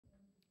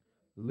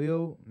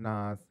Lil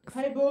Nas.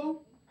 Hey,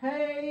 boo.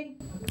 Hey.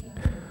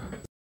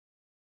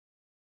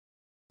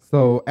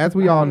 So, as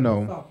we all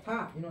know, Soft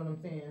top, you know what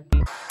I'm saying?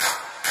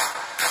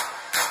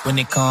 When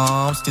it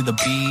comes to the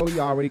beat, he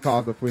already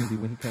caused a frenzy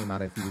when he came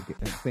out as he was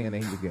saying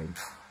that he was gay.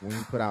 When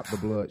he put out the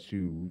blood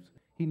shoes,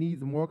 he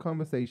needs more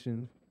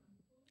conversations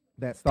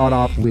that start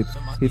off with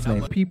his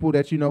name. People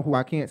that you know who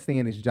I can't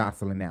stand is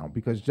Jocelyn now,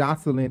 because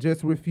Jocelyn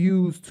just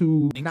refused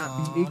to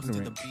not be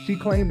ignorant. She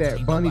claimed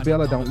that Bunny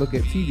Bella don't look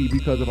at TV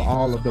because of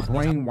all of the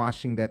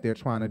brainwashing that they're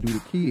trying to do to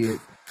kids.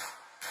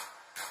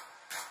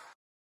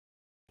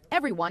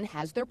 Everyone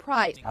has their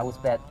price. I was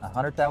bet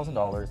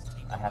 $100,000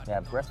 I have to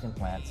have breast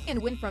implants.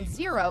 And went from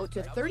 0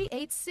 to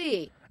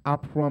 38C. I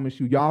promise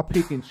you, y'all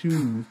pick and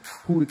choose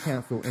who to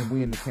cancel and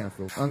when to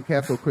cancel.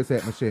 Uncancel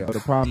Chrisette Michelle. The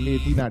problem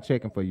is, we not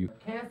checking for you.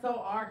 Cancel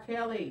R.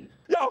 Kelly.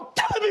 Y'all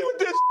killing me with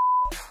this.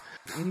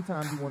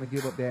 Anytime you want to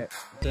give up that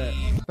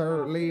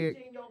third leg,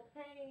 In your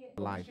pain,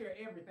 life. share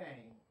everything.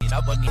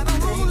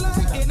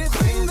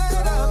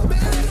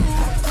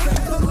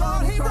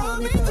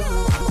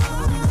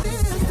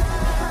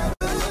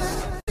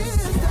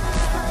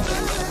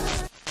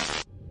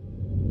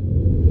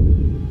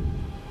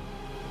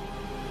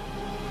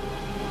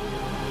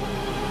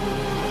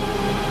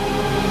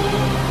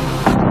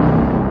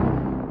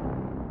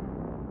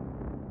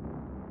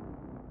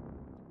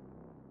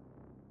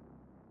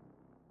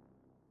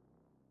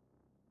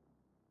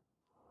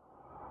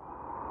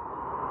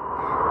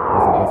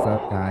 What's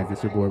up, guys?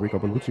 It's your boy Rico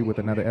Bellucci with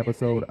another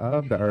episode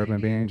of the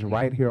Urban Binge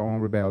right here on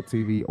Rebel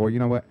TV. Or you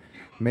know what?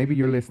 Maybe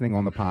you're listening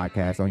on the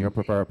podcast, on your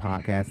preferred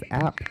podcast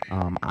app,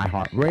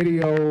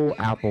 iHeartRadio,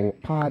 Apple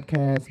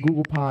Podcasts,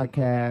 Google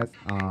Podcasts,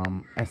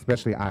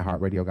 especially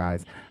iHeartRadio,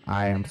 guys.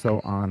 I am so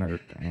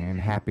honored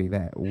and happy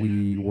that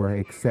we were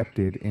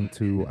accepted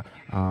into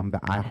the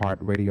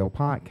iHeartRadio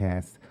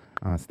podcast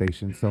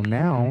station. So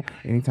now,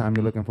 anytime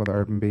you're looking for the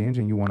Urban Binge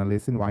and you want to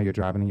listen while you're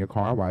driving in your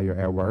car, while you're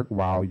at work,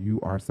 while you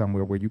are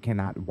somewhere where you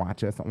cannot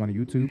watch us on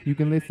YouTube, you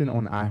can listen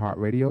on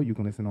iHeartRadio. You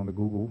can listen on the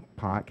Google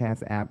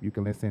Podcast app. You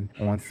can listen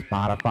on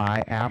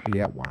Spotify app.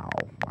 Yeah, wow,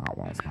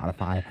 on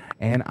Spotify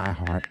and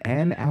iHeart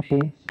and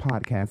Apple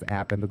Podcast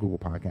app and the Google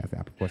Podcast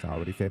app. Of course, I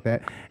already said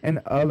that. And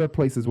other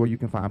places where you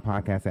can find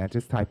podcasts at.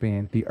 Just type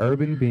in the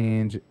Urban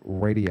Binge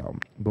Radio.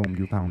 Boom,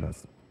 you found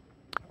us.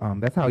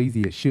 That's how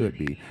easy it should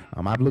be.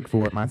 I've looked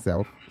for it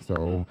myself,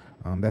 so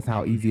that's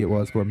how easy it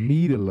was for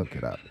me to look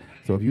it up.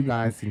 So if you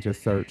guys can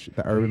just search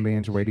the Urban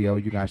Binge Radio,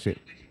 you guys should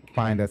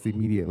find us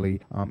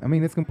immediately. I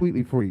mean, it's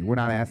completely free. We're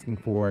not asking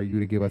for you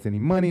to give us any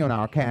money on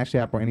our Cash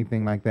App or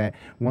anything like that.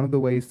 One of the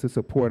ways to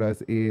support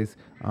us is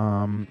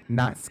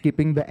not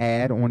skipping the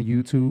ad on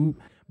YouTube.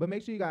 But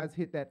make sure you guys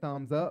hit that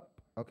thumbs up,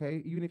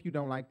 okay? Even if you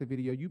don't like the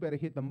video, you better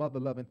hit the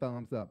mother-loving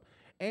thumbs up.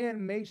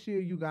 And make sure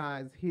you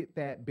guys hit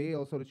that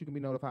bell so that you can be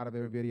notified of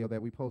every video that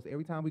we post.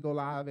 Every time we go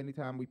live,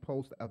 anytime we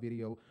post a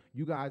video,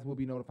 you guys will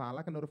be notified.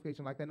 Like a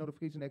notification, like that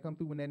notification that come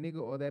through when that nigga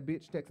or that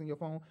bitch texting your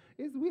phone.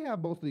 We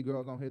have mostly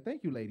girls on here.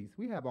 Thank you, ladies.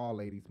 We have all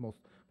ladies. For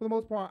the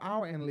most part,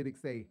 our analytics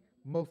say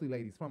mostly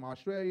ladies. From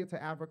Australia to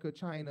Africa,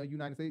 China,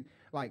 United States.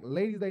 Like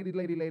ladies.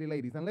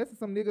 Unless there's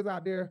some niggas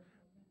out there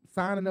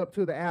signing up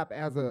to the app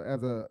as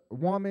a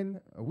woman,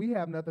 we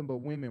have nothing but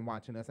women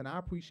watching us, and I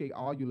appreciate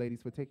all you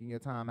ladies for taking your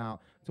time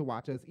out to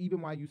watch us,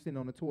 even while you sitting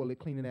on the toilet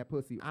cleaning that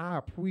pussy. I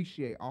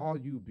appreciate all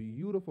you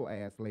beautiful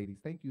ass ladies.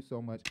 Thank you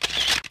so much.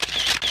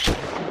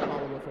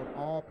 Follow us on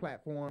all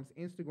platforms: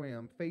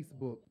 Instagram,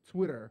 Facebook,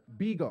 Twitter,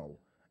 Bigo,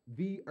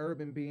 The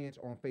Urban Binge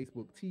on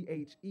Facebook,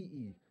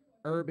 THEE,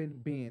 Urban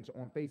Binge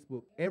on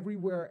Facebook.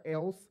 Everywhere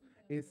else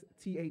is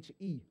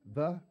THE,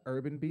 The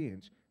Urban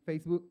Binge.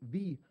 Facebook,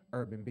 The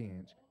Urban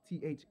Binge.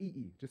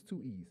 THEE, just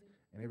 2 E's.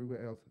 And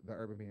everywhere else, the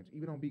Urban Binge.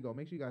 Even on Bigo.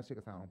 Make sure you guys check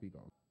us out on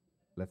Bigo.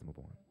 Let's move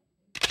on.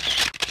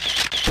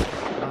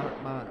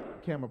 My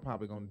camera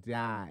probably gonna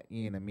die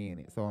in a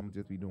minute, so I'm gonna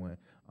just be doing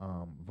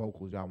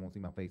vocals. Y'all won't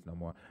see my face no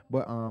more.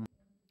 But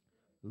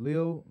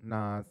Lil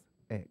Nas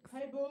X.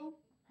 Hey, boo.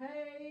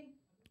 Hey.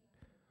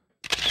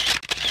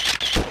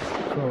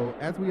 So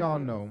as we all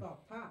know,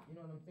 Soft top, you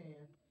know what I'm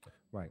saying?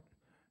 right?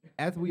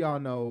 As we all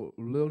know,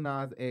 Lil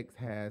Nas X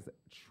has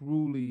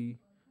truly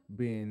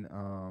been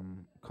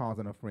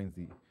causing a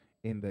frenzy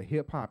in the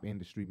hip-hop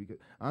industry, because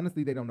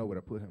honestly they don't know where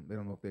to put him. They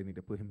don't know if they need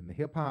to put him in the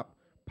hip-hop,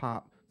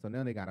 pop, so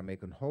now they got to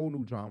make a whole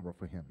new genre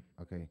for him.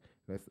 Okay,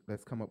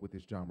 let's come up with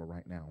this genre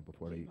right now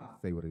before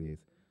G-pop. They say what it is.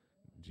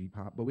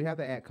 G-pop, but we have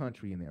to add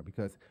country in there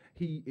because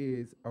he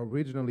is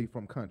originally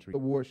from country. The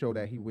award show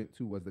that he went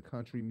to was the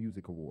Country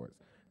Music Awards.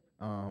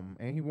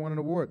 And he won an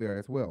award there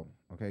as well,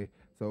 okay?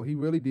 So he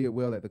really did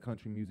well at the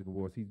Country Music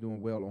Awards. He's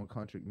doing well on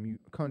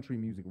country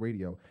music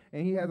radio.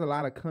 And he has a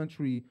lot of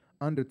country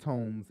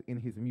undertones in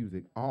his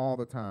music all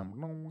the time.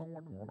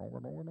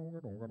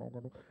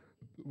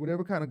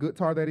 Whatever kind of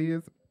guitar that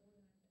is,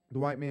 the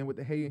white man with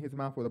the hay in his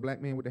mouth or the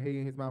black man with the hay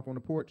in his mouth on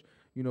the porch,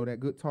 you know, that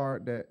guitar,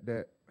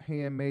 that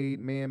handmade,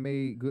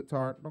 man-made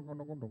guitar, you know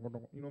what I'm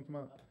talking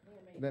about?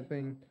 That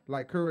thing,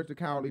 like Courage the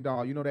Cowardly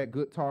Dog, you know that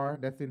guitar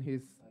that's in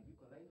his...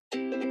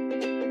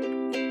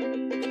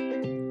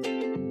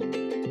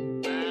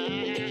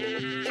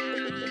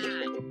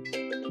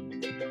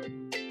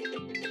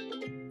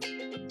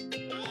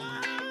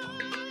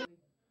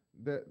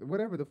 that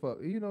whatever the fuck,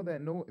 you know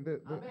that no the,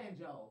 A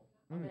banjo.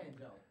 A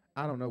banjo.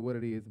 I don't know what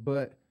it is,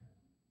 but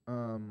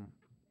um,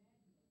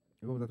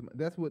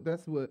 that's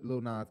what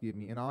Lil Nas give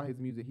me. In all his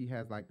music, he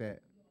has like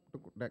that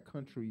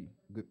country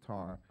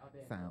guitar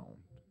sound.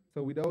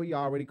 So we know he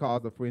already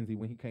caused a frenzy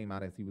when he came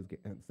out as he was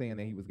saying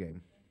that he was gay.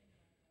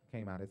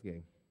 Came out as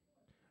gay.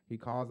 He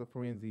caused a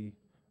frenzy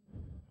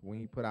when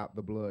he put out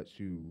the blood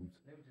shoes.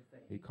 Let me just say,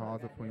 He put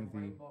caused a that damn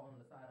frenzy. rainbow on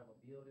the side of a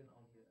building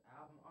on his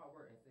album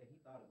artwork and said he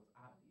thought it was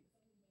obvious.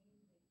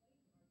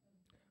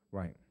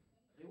 Right.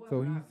 It wasn't So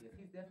obvious.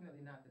 He's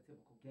definitely not the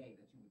typical gay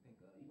that you would think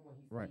of. Even when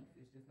he Right.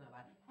 speaks, it's just not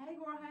like, hey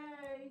girl,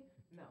 hey.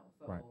 No.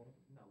 So Right.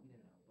 no, we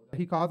didn't know. But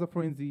He caused a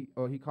frenzy,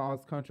 or he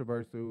caused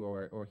controversial,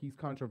 or he's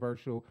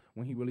controversial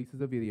when he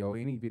releases a video.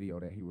 Any video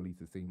that he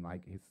releases seem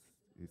like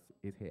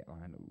his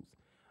headline news.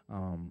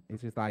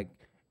 It's just like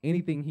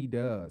anything he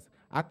does.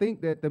 I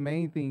think that the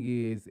main thing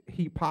is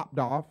he popped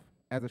off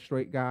as a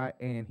straight guy,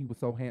 and he was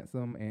so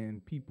handsome,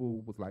 and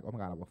people was like, "Oh my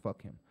God, I will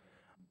fuck him."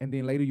 And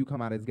then later you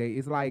come out as gay.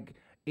 It's like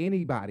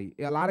anybody.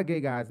 A lot of gay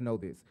guys know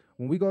this.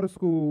 When we go to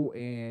school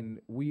and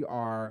we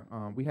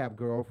have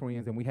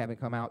girlfriends and we haven't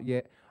come out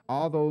yet,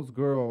 all those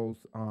girls,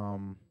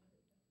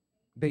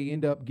 they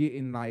end up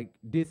getting like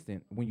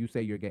distant when you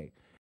say you're gay.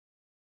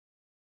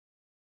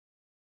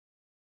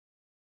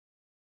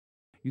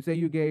 You say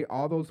you're gay,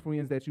 all those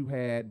friends that you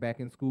had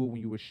back in school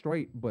when you were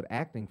straight but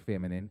acting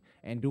feminine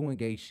and doing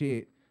gay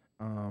shit,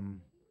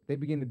 they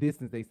begin to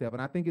distance themselves.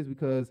 And I think it's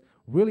because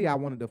really I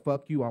wanted to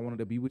fuck you, I wanted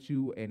to be with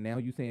you, and now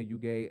you saying you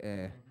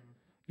gay,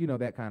 you know,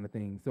 that kind of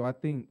thing. So I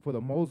think for the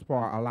most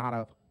part, a lot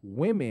of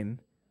women,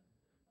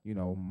 you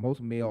know,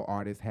 most male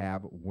artists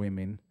have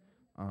women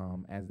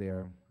as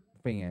their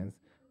fans,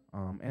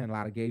 and a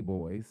lot of gay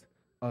boys.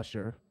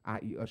 Usher,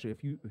 i.e. Usher,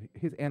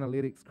 his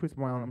analytics, Chris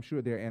Brown, I'm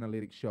sure their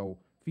analytics show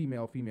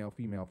female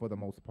for the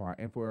most part.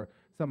 And for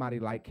somebody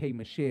like K.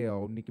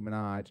 Michelle, Nicki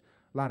Minaj,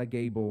 a lot of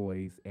gay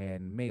boys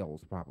and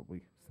males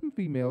probably. Some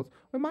females,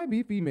 it might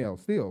be females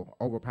still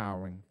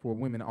overpowering for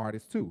women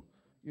artists too.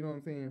 You know what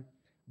I'm saying?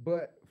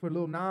 But for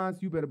Lil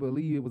Nas, you better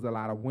believe it was a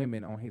lot of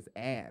women on his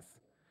ass.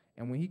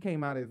 And when he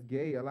came out as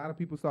gay, a lot of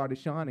people started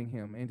shunning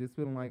him and just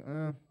feeling like,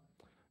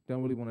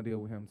 don't really want to deal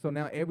with him. So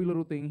now every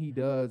little thing he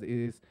does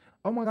is,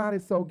 oh my God,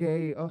 it's so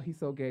gay. Oh, he's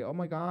so gay. Oh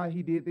my God,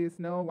 he did this.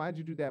 No, why'd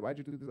you do that? Why'd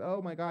you do this?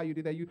 Oh my God, you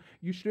did that.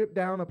 You stripped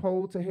down a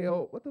pole to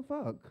hell. What the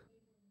fuck?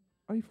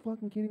 Are you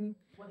fucking kidding me?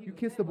 You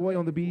kissed the boy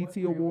on the BET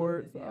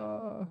Awards.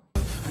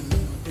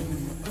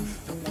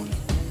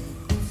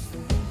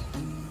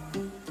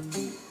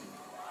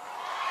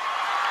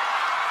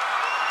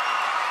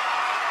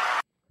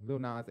 Lil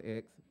Nas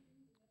X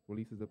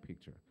releases a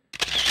picture.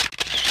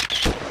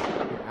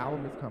 His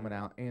album is coming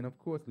out, and of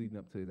course, leading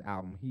up to his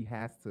album, he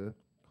has to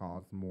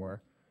cause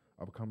more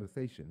of a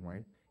conversation,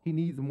 right? He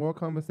needs more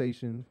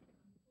conversations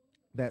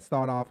that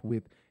start off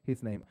with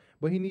his name,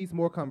 but he needs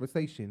more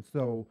conversation.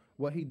 So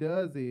what he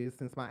does is,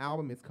 since my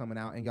album is coming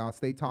out and y'all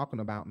stay talking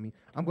about me,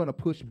 I'm going to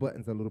push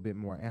buttons a little bit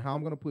more. And how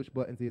I'm going to push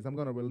buttons is I'm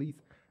going to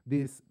release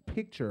this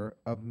picture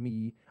of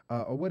me,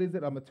 or what is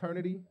it, a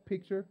maternity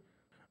picture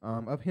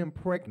of him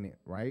pregnant,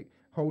 right?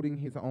 Holding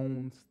his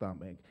own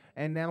stomach.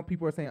 And now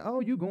people are saying, oh,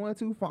 you going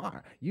too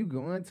far. You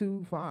going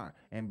too far.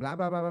 And blah,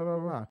 blah, blah, blah, blah,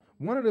 blah.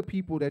 One of the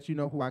people that you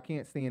know who I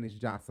can't stand is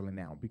Jocelyn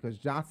now, because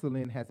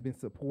Jocelyn has been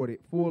supported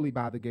fully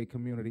by the gay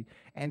community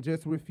and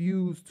just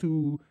refused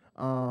to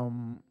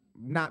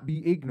not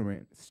be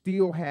ignorant,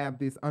 still have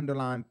this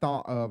underlying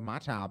thought of my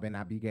child better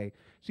not be gay.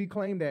 She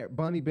claimed that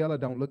Bunny Bella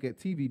don't look at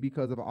TV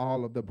because of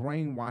all of the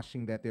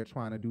brainwashing that they're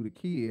trying to do to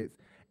kids.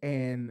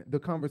 And the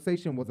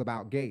conversation was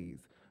about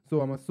gays. So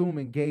I'm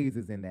assuming gays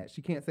is in that.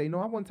 She can't say, no,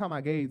 I wasn't talking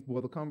about gays.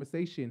 Well, the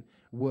conversation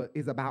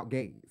is about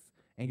gays.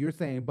 And you're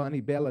saying Bunny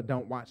Bella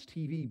don't watch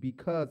TV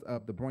because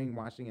of the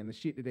brainwashing and the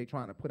shit that they're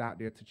trying to put out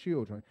there to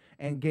children.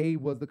 And gay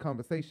was the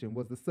conversation,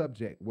 was the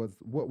subject, was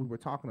what we were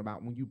talking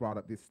about when you brought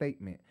up this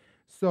statement.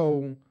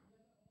 So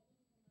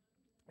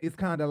it's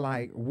kind of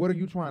like, what are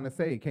you trying to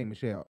say, K.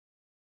 Michelle?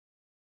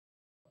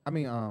 I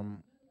mean,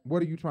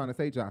 what are you trying to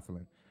say,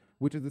 Jocelyn?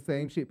 Which is the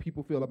same shit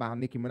people feel about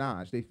Nicki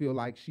Minaj. They feel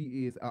like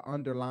she is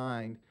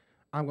underlined,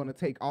 I'm going to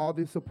take all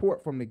this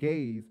support from the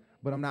gays,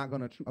 but I'm not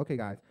going to... Okay,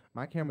 guys,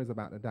 my camera's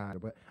about to die,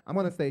 but I'm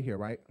going to stay here,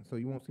 right? So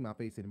you won't see my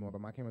face anymore, but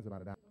my camera's about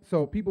to die.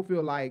 So people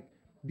feel like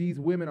these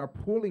women are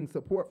pulling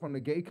support from the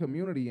gay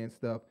community and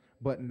stuff,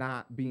 but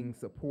not being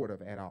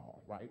supportive at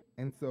all, right?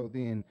 And so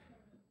then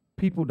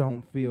people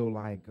don't feel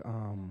like,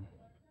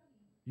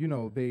 you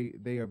know,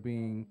 they are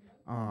being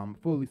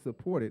fully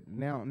supported.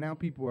 Now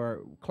people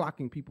are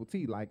clocking people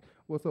tea like,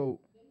 well,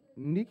 so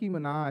Nicki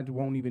Minaj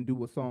won't even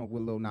do a song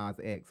with Lil Nas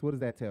X. What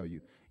does that tell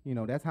you? You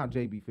know, that's how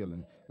Jay be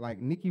feeling. Like,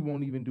 Nicki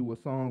won't even do a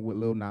song with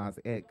Lil Nas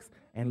X,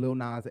 and Lil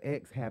Nas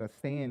X had a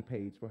stand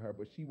page for her,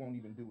 but she won't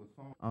even do a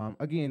song.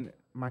 Again,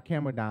 my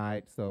camera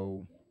died,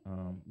 so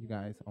you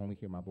guys only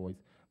hear my voice.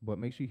 But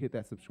make sure you hit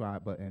that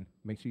subscribe button.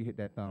 Make sure you hit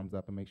that thumbs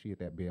up, and make sure you hit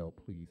that bell,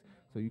 please,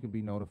 so you can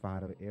be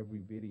notified of every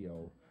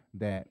video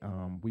that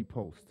we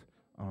post.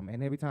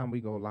 And every time we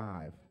go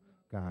live,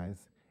 guys.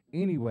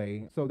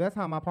 Anyway, so that's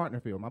how my partner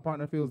feels. My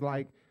partner feels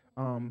like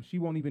She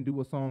won't even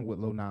do a song with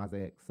Lil Nas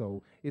X.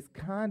 So it's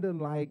kind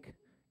of like,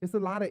 it's a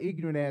lot of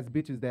ignorant ass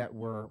bitches that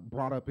were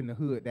brought up in the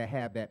hood that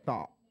have that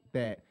thought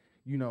that,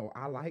 you know,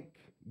 I like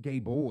gay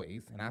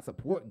boys and I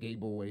support gay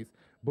boys,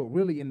 but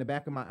really in the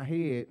back of my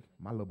head,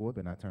 my little boy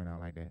better not turn out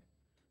like that.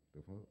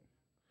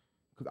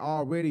 Because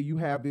already you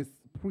have this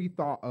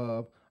pre-thought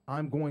of,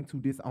 I'm going to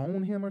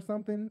disown him or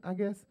something, I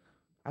guess.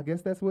 I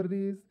guess that's what it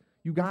is.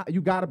 You got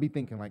to be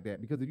thinking like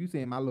that, because if you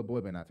saying my little boy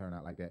better not turn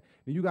out like that,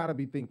 then you got to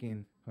be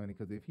thinking, honey,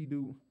 because if he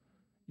do,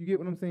 you get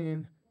what I'm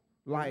saying?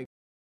 Like,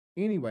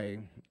 anyway,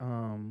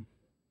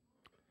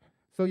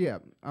 so yeah,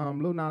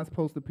 Lil Nas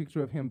posted a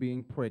picture of him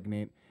being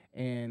pregnant,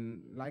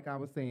 and like I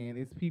was saying,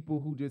 it's people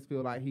who just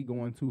feel like he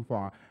going too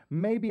far.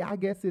 Maybe, I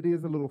guess it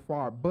is a little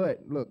far, but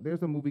look,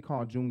 there's a movie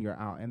called Junior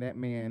out, and that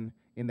man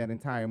in that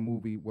entire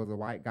movie was a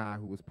white guy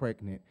who was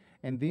pregnant.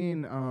 And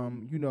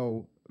then, you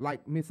know,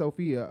 like Miss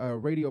Sophia, a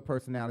radio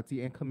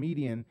personality and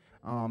comedian,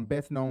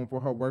 best known for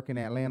her work in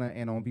Atlanta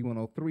and on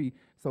V103,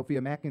 Sophia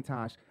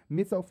McIntosh.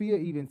 Miss Sophia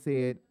even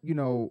said, you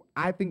know,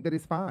 I think that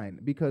it's fine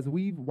because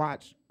we've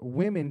watched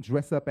women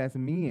dress up as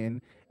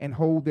men and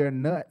hold their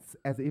nuts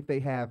as if they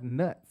have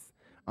nuts,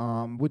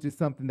 which is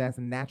something that's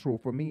natural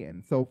for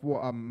men. So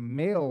for a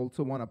male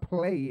to want to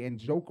play and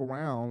joke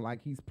around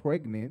like he's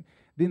pregnant,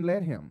 then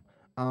let him.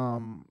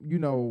 You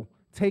know,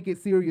 take it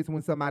serious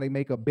when somebody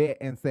make a bet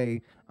and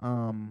say,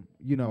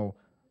 you know,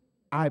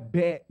 I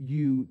bet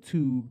you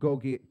to go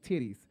get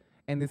titties.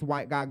 And this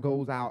white guy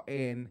goes out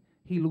and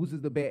he loses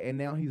the bet, and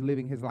now he's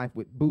living his life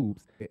with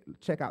boobs.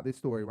 Check out this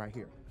story right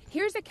here.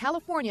 Here's a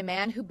California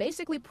man who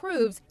basically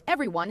proves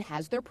everyone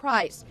has their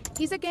price.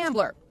 He's a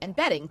gambler, and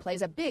betting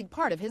plays a big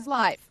part of his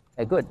life.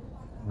 A good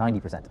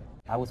 90%.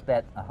 I was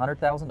bet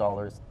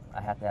 $100,000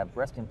 I have to have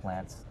breast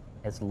implants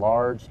as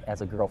large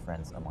as a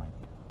girlfriend's of mine.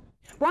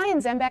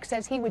 Brian Zembeck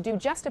says he would do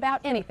just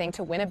about anything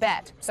to win a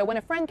bet. So when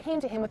a friend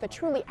came to him with a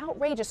truly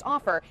outrageous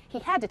offer, he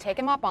had to take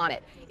him up on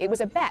it. It was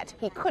a bet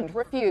he couldn't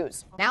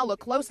refuse. Now look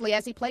closely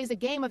as he plays a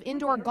game of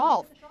indoor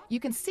golf. You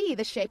can see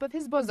the shape of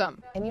his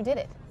bosom. And you did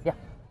it. Yeah.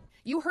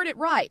 You heard it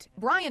right.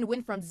 Brian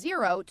went from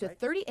 0 to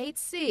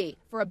 38C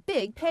for a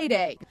big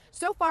payday.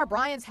 So far,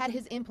 Brian's had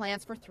his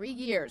implants for 3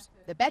 years.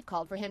 The bet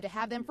called for him to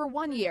have them for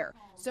 1 year.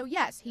 So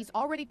yes, he's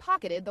already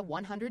pocketed the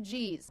 100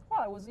 G's.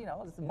 Well, it was, you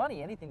know, it's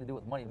money. Anything to do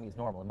with money to me is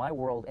normal. In my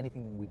world,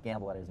 anything we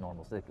gamble at is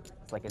normal. So it's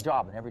like a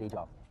job, an everyday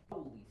job.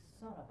 Holy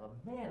son of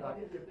a man.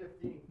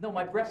 No,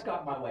 my breast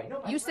got in my way.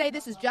 No, You say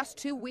this is just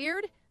too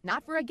weird?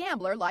 Not for a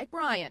gambler like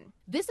Brian.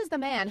 This is the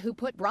man who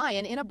put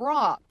Brian in a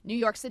bra. New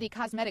York City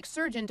cosmetic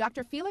surgeon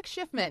Dr. Felix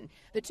Schiffman.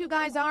 The two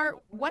guys are,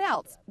 what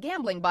else?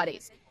 Gambling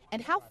buddies.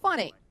 And how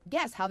funny.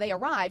 Guess how they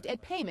arrived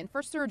at payment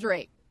for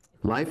surgery.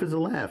 Life is a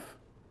laugh.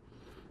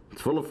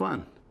 It's full of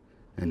fun.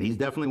 And he's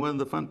definitely one of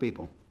the fun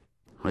people.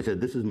 I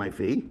said, this is my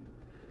fee.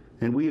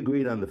 And we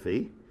agreed on the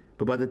fee.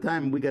 But by the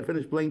time we got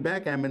finished playing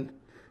backgammon,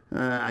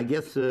 I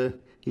guess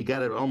he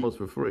got it almost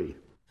for free.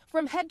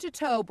 From head to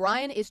toe,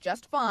 Brian is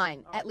just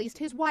fine. At least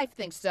his wife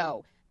thinks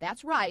so.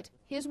 That's right,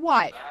 his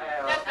wife.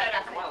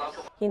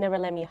 He never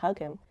let me hug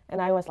him.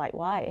 And I was like,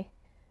 why?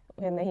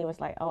 And then he was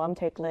like, oh, I'm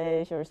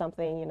ticklish or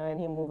something, you know, and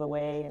he'd move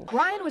away. And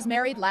Brian was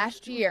married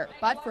last year,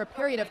 but for a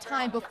period of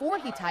time before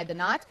he tied the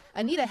knot,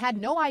 Anita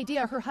had no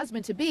idea her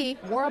husband-to-be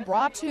wore a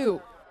bra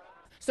too.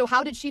 So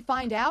how did she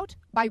find out?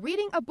 By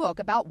reading a book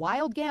about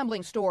wild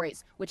gambling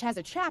stories, which has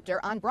a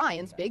chapter on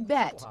Brian's big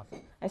bet.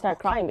 I started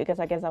crying because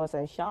I guess I was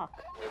in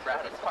shock.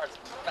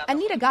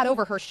 Anita got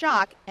over her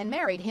shock and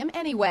married him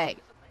anyway.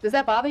 Does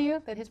that bother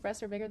you that his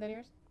breasts are bigger than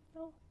yours?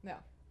 No. No.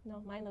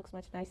 No, mine looks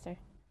much nicer.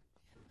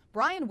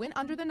 Brian went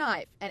under the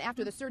knife, and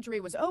after the surgery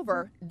was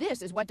over,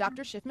 this is what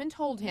Dr. Schiffman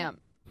told him.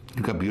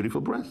 You've got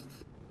beautiful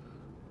breasts.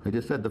 I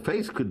just said the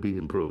face could be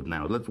improved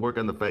now. Let's work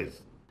on the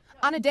face.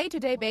 On a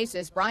day-to-day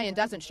basis, Brian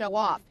doesn't show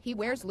off. He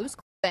wears loose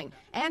clothing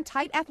and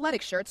tight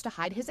athletic shirts to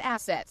hide his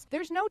assets.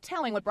 There's no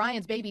telling what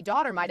Brian's baby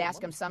daughter might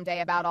ask him someday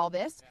about all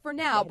this. For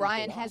now,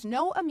 Brian has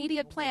no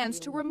immediate plans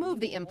to remove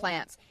the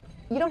implants.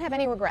 You don't have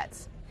any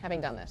regrets having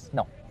done this?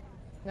 No.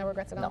 No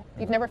regrets at all? No.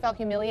 You've never felt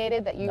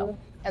humiliated that you, No.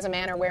 as a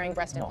man, are wearing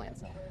breast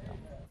implants? No.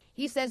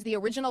 He says the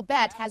original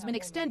bet has been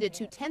extended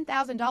to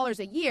 $10,000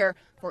 a year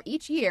for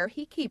each year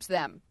he keeps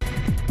them.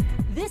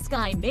 This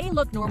guy may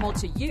look normal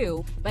to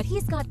you, but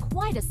he's got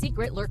quite a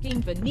secret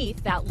lurking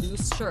beneath that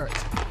loose shirt.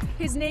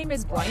 His name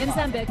is Brian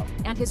Zembeck,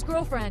 and his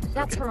girlfriend,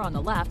 that's her on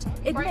the left,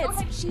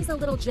 admits she's a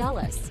little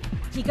jealous.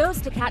 He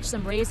goes to catch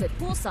some rays at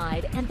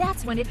poolside, and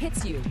that's when it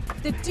hits you.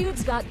 The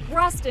dude's got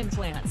breast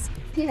implants.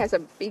 He has a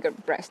bigger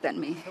breast than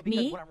me.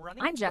 Me?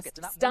 I'm just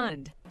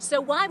stunned.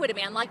 So why would a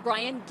man like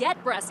Brian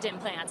get breast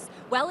implants?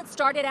 Well, it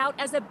started out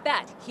as a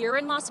bet here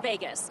in Las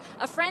Vegas.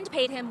 A friend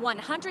paid him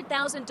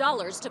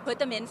 $100,000 to put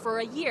them in for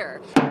a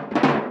year.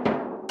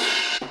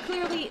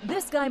 Clearly,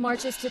 this guy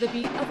marches to the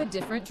beat of a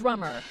different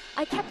drummer.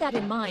 I kept that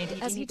in mind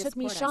as he took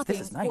me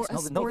shopping for a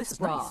sports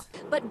bra.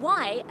 But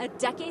why, a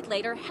decade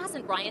later,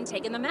 hasn't Brian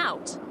taken them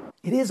out?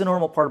 It is a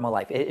normal part of my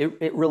life.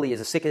 It really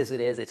is. As sick as it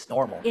is, it's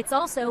normal. It's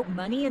also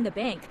money in the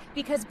bank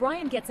because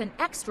Brian gets an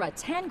extra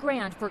 10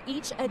 grand for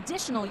each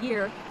additional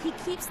year he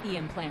keeps the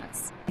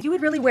implants. You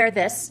would really wear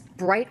this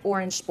bright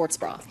orange sports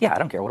bra? Yeah, I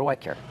don't care. What do I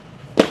care?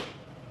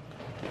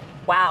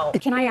 Wow.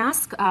 Can I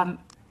ask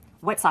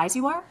what size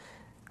you are?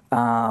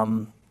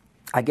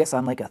 I guess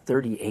I'm like a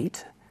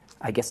 38.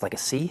 I guess like a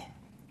C.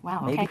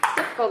 Wow, maybe.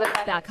 okay.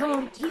 Back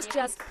home, he's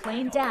just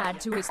plain dad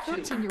to his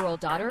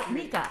 13-year-old daughter,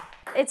 Mika.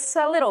 It's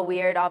a little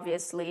weird,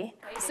 obviously.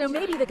 So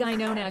maybe the guy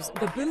known as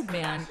the boob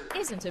man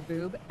isn't a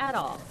boob at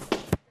all.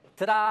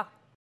 Ta-da!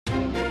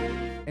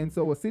 And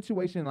so a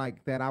situation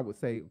like that, I would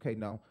say, okay,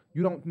 no,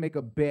 you don't make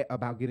a bet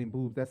about getting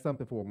boobs. That's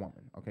something for a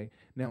woman, okay?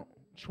 Now,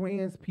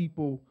 trans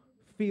people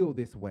feel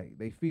this way.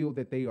 They feel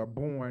that they are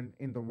born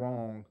in the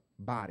wrong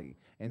body.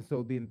 And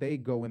so then they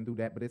go and do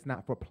that, but it's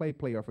not for play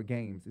or for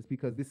games. It's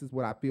because this is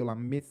what I feel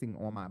I'm missing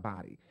on my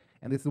body.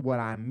 And this is what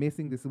I'm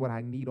missing. This is what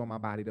I need on my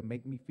body to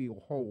make me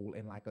feel whole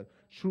and like a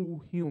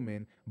true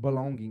human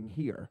belonging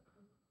here.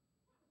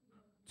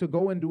 To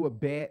go and do a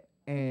bet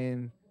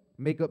and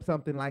make up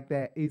something like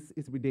that is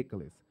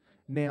ridiculous.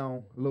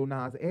 Now, Lil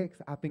Nas X,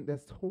 I think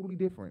that's totally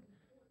different.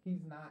 He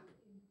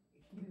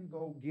didn't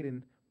go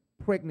getting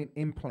pregnant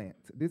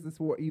implants. This is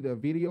for either a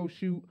video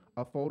shoot,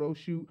 a photo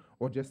shoot,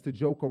 or just to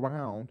joke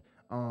around.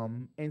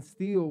 And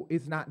still,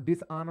 it's not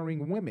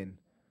dishonoring women.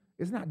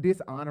 It's not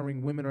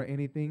dishonoring women or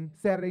anything.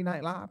 Saturday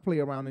Night Live play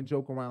around and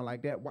joke around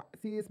like that. Why?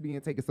 See, it's being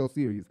taken so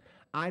serious.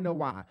 I know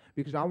why.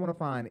 Because I want to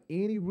find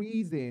any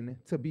reason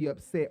to be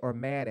upset or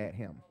mad at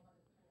him.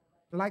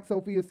 Like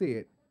Sophia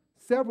said,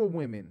 several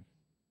women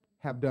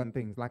have done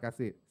things, like I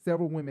said,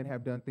 several women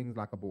have done things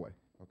like a boy,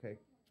 okay?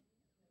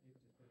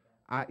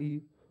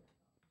 I.e.,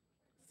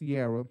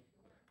 Sierra,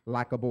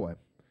 like a boy.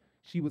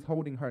 She was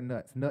holding her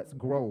nuts. Nuts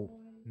grow.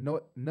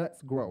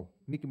 Nuts grow.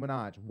 Nicki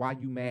Minaj, why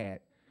you mad?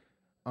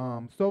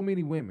 So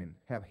many women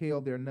have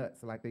held their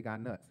nuts like they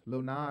got nuts.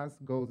 Lil Nas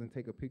goes and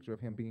take a picture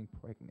of him being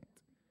pregnant.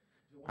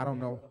 I don't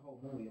know.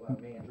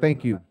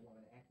 Thank you.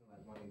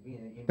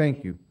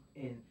 Thank you.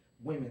 In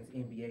women's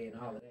NBA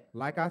and all of that.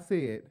 Like I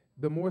said,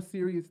 the more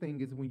serious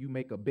thing is when you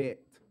make a bet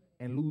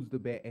and lose the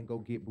bet and go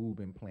get boob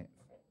implants.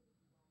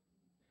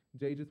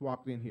 Jay just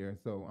walked in here,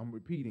 so I'm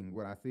repeating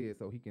what I said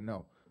so he can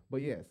know.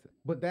 But yes,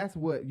 but that's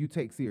what you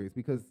take serious,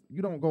 because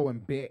you don't go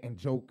and bet and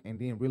joke and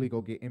then really go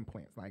get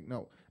implants. Like,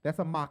 no, that's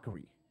a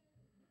mockery.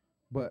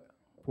 But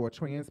for a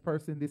trans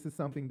person, this is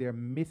something they're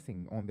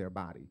missing on their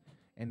body.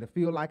 And to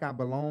feel like I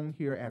belong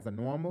here as a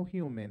normal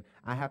human,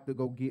 I have to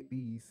go get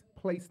these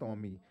placed on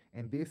me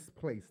and this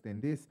placed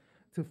and this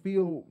to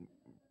feel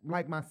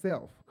like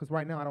myself. Because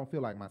right now I don't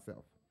feel like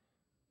myself.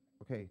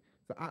 Okay,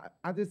 so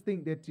I just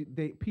think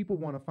that people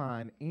want to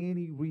find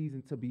any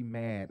reason to be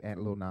mad at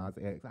Lil Nas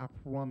X. I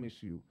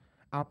promise you,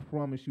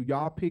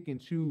 y'all pick and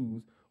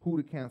choose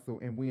who to cancel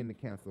and when to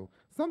cancel.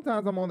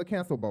 Sometimes I'm on the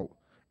cancel boat,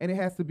 and it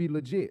has to be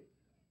legit.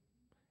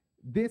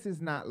 This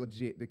is not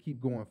legit to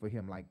keep going for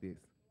him like this.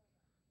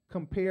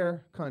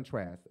 Compare,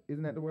 contrast.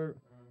 Isn't that the word?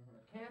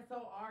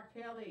 Cancel R.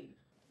 Kelly.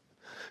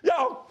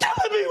 Y'all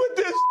killing me with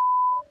this.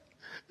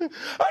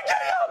 I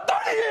gave y'all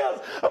 30 years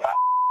of my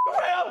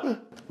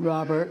career.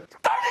 Robert.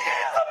 30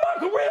 years of my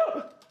career.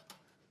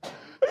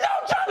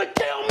 Y'all trying to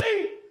kill me.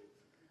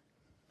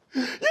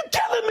 You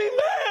killing me,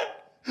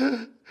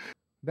 man.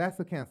 That's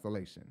a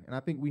cancellation, and I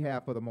think we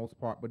have for the most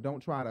part, but don't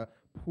try to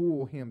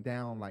pull him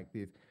down like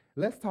this.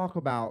 Let's talk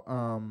about,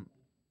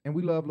 and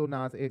we love Lil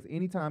Nas X.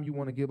 Anytime you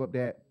want to give up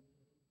that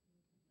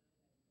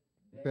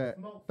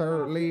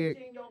third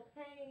leg,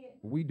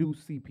 we do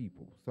see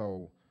people.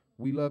 So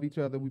we love each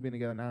other. We've been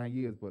together 9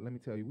 years, but let me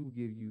tell you, we will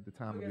give you the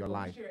time of your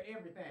life. We share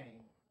everything.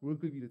 We'll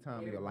give you the time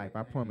of your life.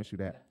 I promise you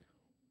that.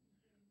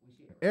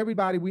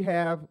 Everybody we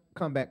have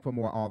come back for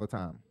more all the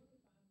time.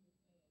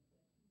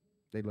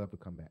 They love to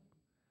come back.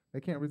 They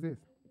can't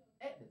resist.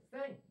 At the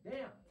same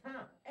damn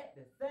time. At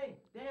the same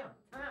damn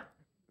time.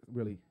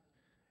 Really.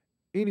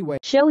 Anyway.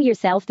 Show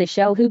yourself the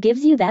show who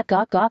gives you that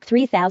gawk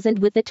 3000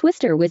 with the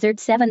Twister Wizard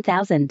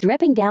 7000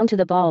 dripping down to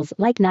the balls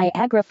like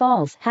Niagara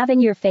Falls, having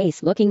your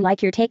face looking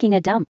like you're taking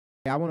a dump.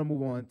 I want to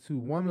move on to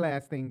one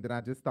last thing that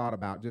I just thought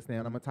about just now,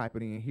 and I'm going to type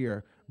it in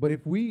here. But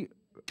if we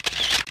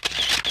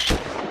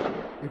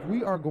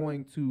are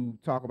going to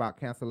talk about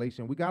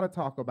cancellation, we got to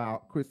talk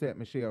about Chrisette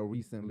Michelle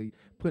recently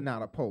putting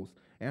out a post.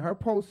 And her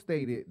post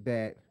stated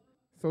that,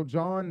 so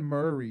John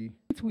Murray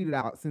tweeted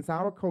out, since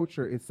our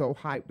culture is so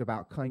hyped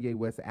about Kanye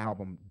West's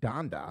album,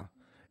 Donda,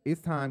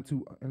 it's time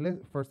to,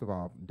 first of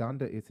all,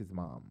 Donda is his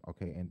mom,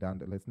 okay? And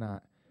Donda, let's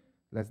not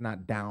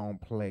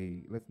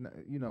downplay,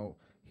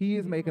 he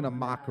is making a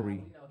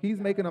mockery. He's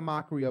making a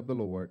mockery of the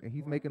Lord, and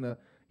he's making a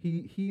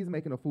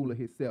fool of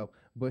himself.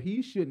 But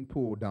he shouldn't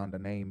pull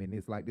Donda's name in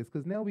this like this,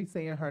 because now he's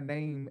saying her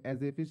name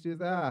as if it's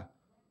just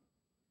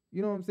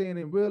you know what I'm saying?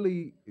 It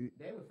really,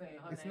 they were saying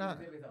her it's name not.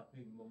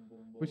 Boom,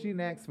 But she didn't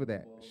ask for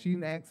that. She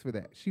didn't ask for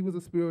that. She was a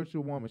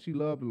spiritual woman. She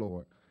loved the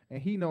Lord,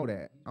 and he know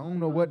that. I don't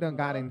know what done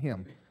got in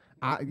him.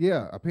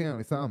 Yeah,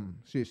 apparently something.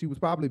 Shit, he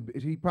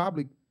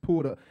probably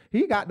pulled up.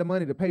 He got the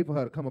money to pay for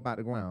her to come up out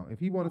the ground. If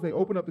he want to say,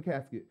 open up the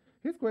casket,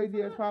 His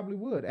crazy ass probably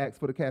would ask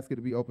for the casket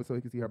to be open so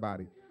he could see her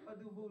body.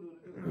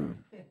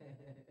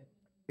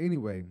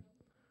 Anyway,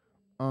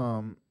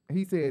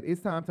 he said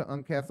it's time to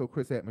uncancel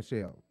Chrisette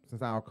Michelle.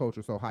 Since our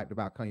culture so hyped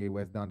about Kanye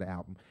West's Donda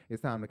album,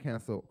 it's time to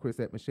cancel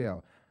Chrisette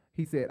Michelle.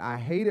 He said, I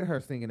hated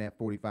her singing at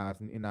 45's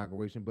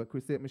inauguration, but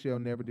Chrisette Michelle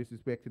never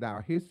disrespected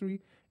our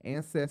history,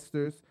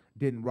 ancestors,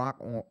 didn't rock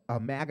on a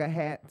MAGA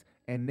hat,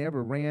 and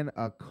never ran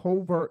a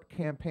covert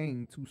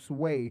campaign to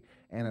sway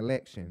an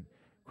election.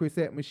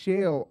 Chrisette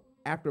Michelle,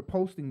 after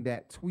posting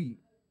that tweet,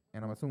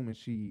 and I'm assuming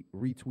she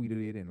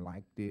retweeted it and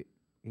liked it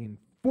in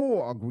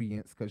full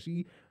agreement, because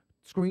she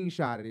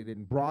screenshotted it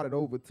and brought it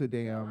over to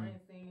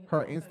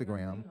her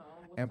Instagram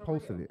and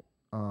posted it.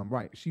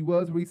 Right. She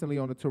was recently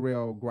on the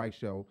Terrell Grice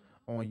show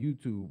on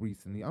YouTube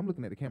recently. I'm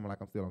looking at the camera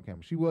like I'm still on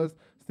camera. She was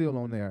still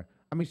on there.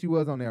 I mean, she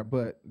was on there,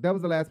 but that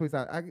was the last place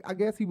I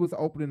guess he was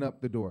opening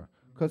up the door,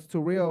 because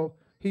Terrell,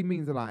 he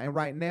means a lot. And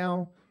right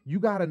now, you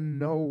got to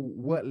know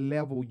what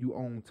level you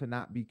on to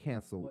not be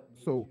canceled.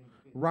 So,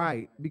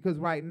 right, because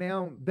right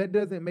now, that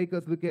doesn't make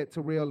us look at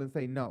Terrell and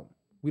say, no,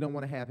 we don't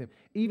want to have him.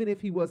 Even if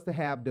he was to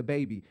have the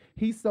baby,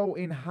 he's so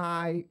in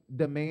high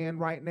demand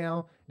right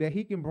now that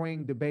he can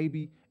bring the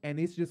baby, and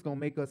it's just going to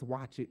make us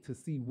watch it to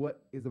see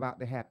what is about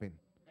to happen.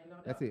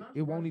 That's it.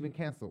 It won't even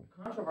cancel.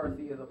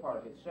 Controversy is a part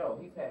of his show.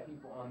 He's had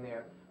people on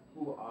there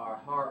who are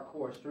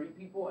hardcore street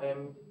people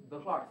and the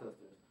Clark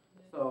sisters.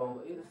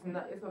 So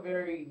it's a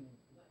very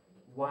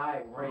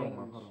wide range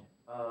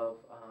of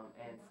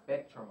and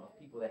spectrum of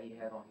people that he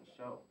has on his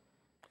show.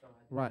 So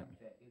right.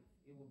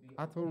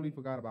 I totally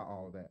forgot about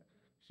all of that.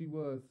 She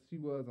was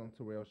on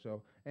Terrell's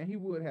show, and he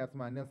would have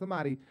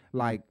somebody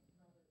like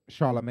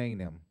Charlamagne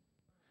them.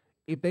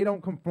 If they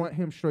don't confront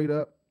him straight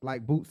up,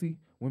 like Boosie,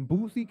 when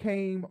Boosie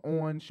came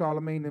on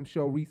Charlamagne them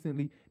show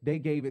recently, they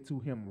gave it to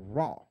him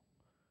raw.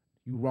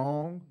 You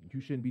wrong.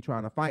 You shouldn't be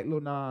trying to fight Lil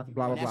Nas. Blah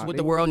blah blah. That's what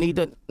the world need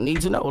to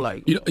know.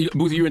 Like,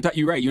 Boosie,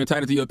 you're right. You're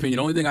entitled to your opinion.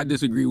 The only thing I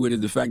disagree with is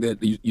the fact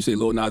that you say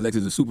Lil Nas X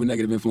is a super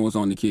negative influence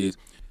on the kids.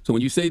 So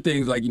when you say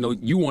things like,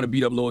 you want to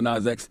beat up Lil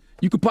Nas X,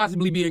 you could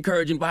possibly be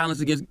encouraging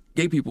violence against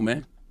gay people,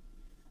 man.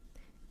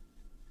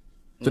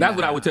 So that's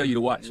what I would tell you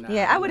to watch.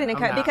 Yeah, I wouldn't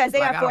encourage, because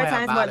they are 4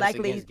 times more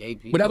likely.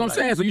 But that's what I'm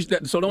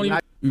saying. So don't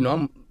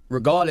even.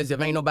 Regardless if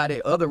ain't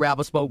nobody other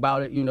rapper spoke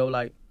about it,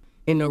 like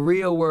in the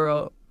real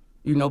world,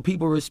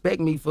 people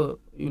respect me for,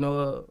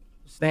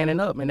 standing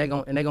up, and they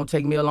gonna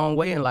take me a long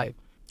way in life.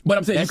 But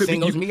I'm saying that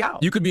singles me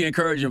out. You could be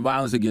encouraging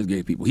violence against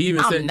gay people. He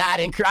even said,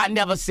 I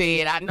never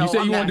said. I know. You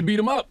said you wanted to beat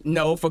him up.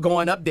 No, for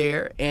going up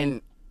there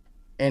and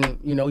he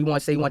wanted to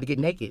say he wanted to get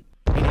naked.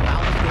 And if I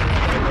was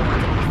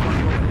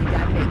there,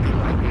 got naked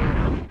right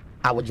there,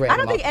 I would drag him I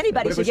don't think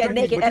anybody should get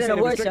naked at an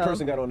award show. If a straight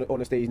person got on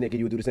the stage naked,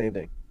 you would do the same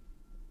thing.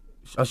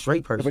 A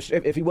straight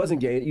person. If he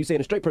wasn't gay, you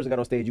saying a straight person got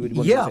on stage, you would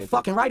do the same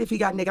fucking thing. right. If he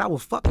got naked, I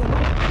would fuck him.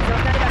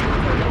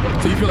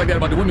 So you feel like that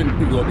about the women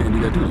who go up there and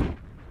do that too?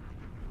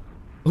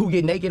 Who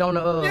get naked on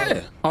the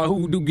Yeah. Or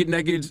who do get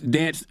naked,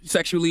 dance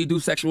sexually,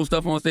 do sexual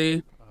stuff on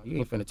stage? You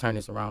ain't finna turn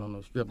this around on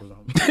those strippers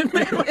on me.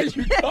 Man, what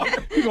you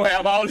talking? You gonna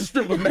have all the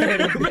strippers,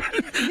 man.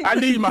 I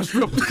need my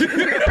strippers. You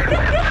know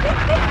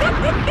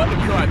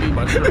I need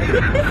my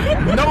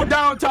strippers. No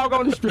down talk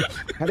on the strippers.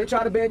 Have they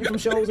tried to ban you from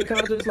shows and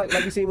concerts like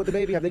you seen with the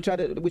baby? Have they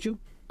tried it with you?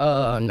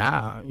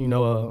 Nah.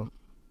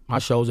 My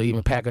shows are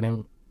even packer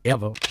than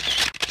ever.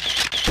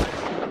 Kissing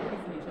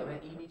each other and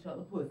eating each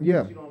other pussy.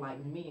 Yeah. You don't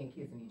like men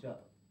kissing each other.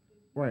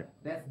 Right.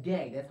 That's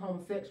gay. That's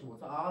homosexual.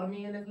 To all the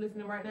men that's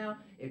listening right now,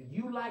 if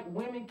you like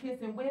women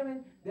kissing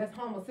women, that's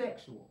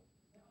homosexual.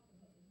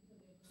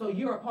 So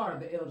you're a part of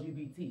the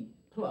LGBT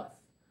plus.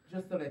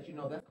 Just so that you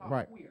know, that's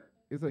called queer.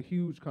 It's a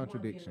huge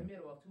contradiction. In the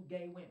middle of 2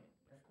 gay women.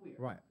 That's queer.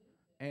 Right.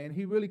 And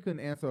he really couldn't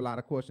answer a lot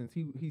of questions.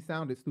 He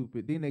sounded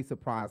stupid. Then they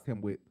surprised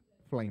him with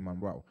Flame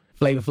Monroe.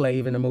 Flavor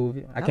Flav in the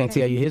movie. I can't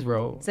tell you his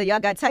role. So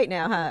y'all got tight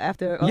now, huh?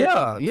 After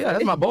yeah,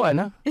 that's my boy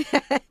now.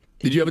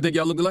 Did you ever think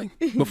y'all looked alike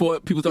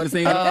before people started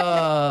saying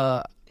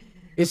that?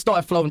 It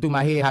started floating through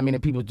my head how many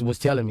people was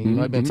telling me.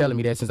 They've been telling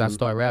me that since I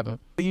started rapping.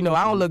 I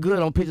don't look good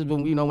on pictures, but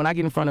when I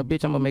get in front of a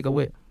bitch, I'm gonna make her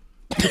wet.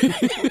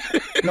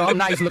 No, I'm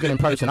nice looking in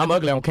person. I'm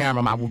ugly on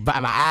camera. My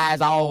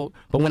eyes all,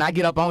 but when I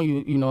get up on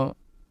you,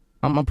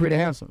 I'm pretty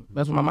handsome.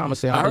 That's what my mama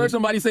said. I heard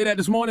somebody say that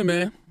this morning,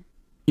 man.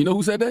 You know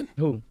who said that?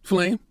 Who?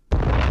 Flame.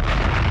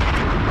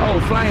 Oh,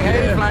 Flame.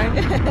 Hey, Flame.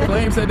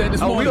 Flame said that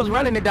this morning. Oh, we was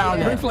running it down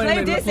there.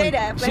 Flame did say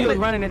that. She was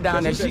running it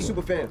down there. She's a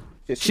super fan.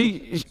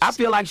 I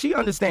feel like she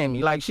understand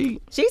me. Like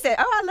she said,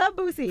 "Oh, I love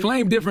Boosie."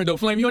 Flame different though.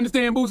 Flame, you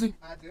understand Boosie?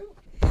 I do.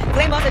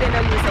 Flame also didn't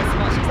know you were so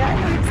small. She said,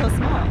 "I know you were so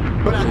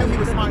small." But I knew he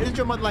was smart. Isn't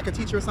your mother like a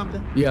teacher or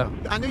something? Yeah.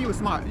 I knew you were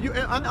smart.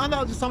 I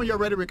know just some of your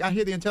rhetoric. I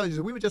hear the intelligence.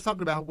 We were just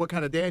talking about what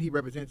kind of dad he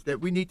represents.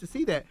 That we need to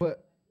see that.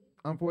 But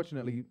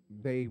unfortunately,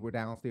 they were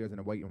downstairs in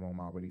the waiting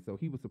room already, so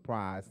he was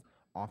surprised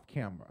off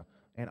camera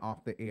and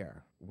off the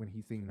air when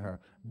he seen her.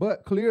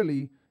 But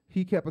clearly,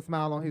 he kept a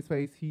smile on his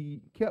face.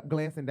 He kept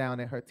glancing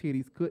down at her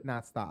titties, could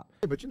not stop.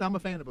 But I'm a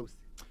fan of Boosie.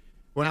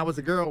 When I was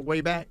a girl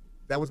way back,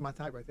 that was my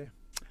type right there.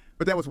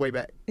 But that was way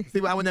back. See,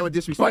 I would never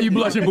disrespect. Why you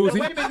blushing, Boosie?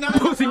 Wait a minute, no,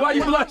 Boosie, why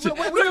you blushing? Look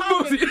at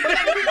Boosie. But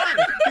let me be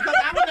honest, because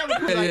I would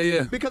never put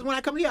Yeah. Because when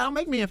I come here, I don't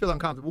make men feel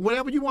uncomfortable.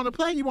 Whatever you want to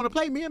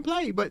play, men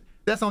play. But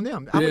that's on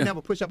them. I would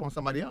never push up on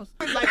somebody else.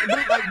 Like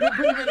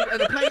put him in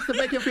a place to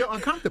make him feel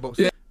uncomfortable.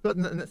 See,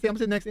 I'm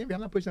sitting next to him.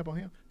 I'm not pushing up on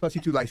him. Plus, he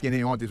too light skinned.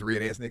 He on this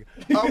red ass nigga.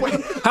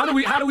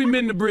 How do we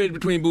mend the bridge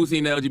between Boosie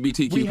and the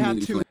LGBTQ We have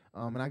community? to.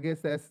 And I guess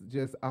that's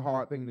just a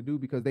hard thing to do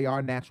because they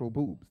are natural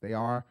boobs.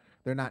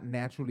 They're not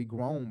naturally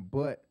grown,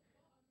 but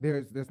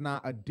there's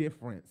not a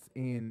difference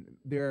in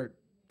their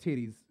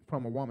titties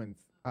from a woman's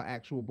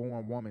actual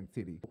born woman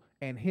titty.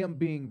 And him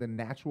being the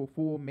natural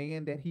full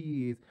man that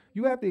he is,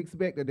 you have to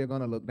expect that they're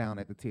gonna look down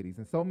at the titties.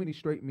 And so many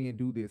straight men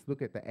do this: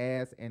 look at the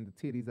ass and the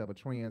titties of a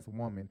trans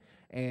woman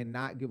and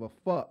not give a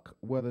fuck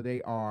whether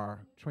they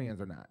are trans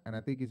or not. And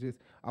I think it's just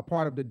a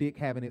part of the dick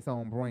having its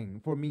own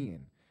brain for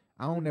men.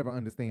 I don't never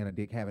understand a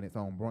dick having its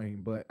own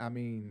brain, but I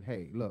mean,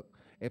 hey, look,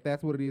 if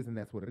that's what it is, then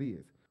that's what it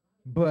is.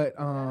 But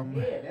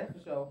that's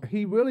for sure.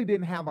 he really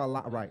didn't have a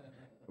lot.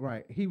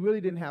 Right. He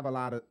really didn't have a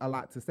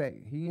lot to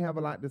say. He didn't have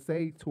a lot to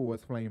say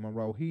towards Flame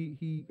Monroe.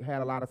 He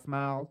had a lot of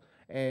smiles,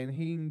 and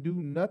he didn't do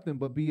nothing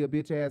but be a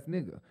bitch ass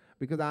nigga.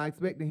 Because I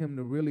expected him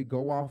to really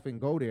go off and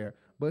go there,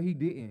 but he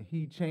didn't.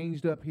 He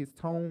changed up his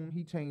tone.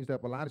 He changed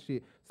up a lot of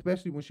shit,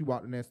 especially when she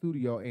walked in that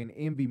studio and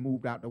Envy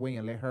moved out the way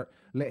and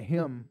let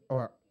him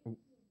or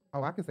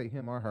I can say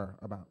him or her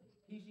about.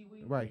 He, she,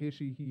 we. Right, he,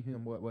 she, he,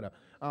 him, whatever.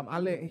 I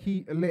let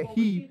he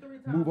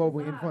move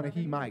over in front of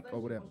he Mike or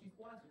whatever.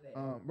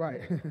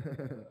 Right.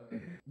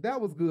 That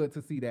was good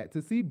to see that.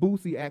 To see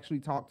Boosie actually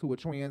talk to a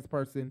trans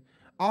person,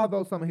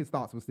 although some of his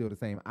thoughts were still the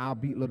same. I'll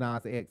beat Lil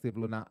Nas X if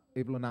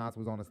Lil Nas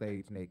was on the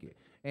stage naked.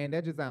 And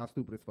that just sounds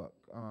stupid as fuck.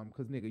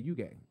 Cause nigga, you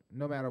gay.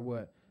 No matter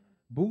what.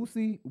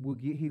 Boosie will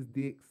get his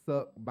dick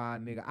sucked by a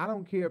nigga. I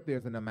don't care if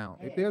there's an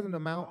amount. If there's an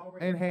amount,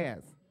 and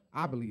has.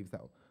 I believe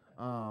so.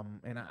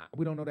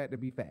 We don't know that to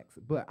be facts,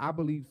 but I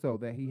believe so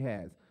that he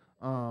has.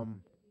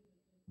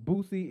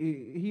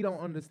 Boosie, he don't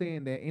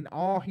understand that in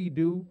all he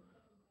do,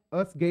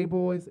 us gay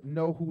boys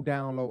know who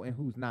down low and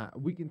who's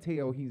not. We can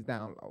tell he's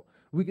down low.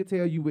 We can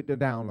tell you with the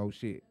down low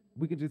shit.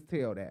 We can just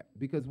tell that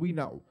because we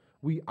know.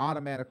 We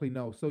automatically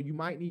know. So you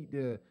might need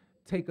to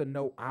take a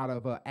note out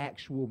of an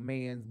actual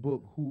man's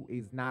book who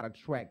is not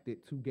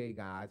attracted to gay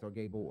guys or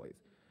gay boys.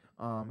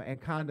 And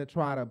kind of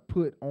try to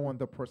put on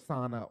the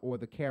persona or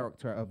the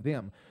character of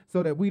them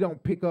so that we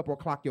don't pick up or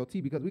clock your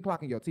T, because we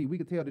clocking your T. We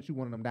can tell that you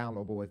one of them down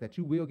low boys, that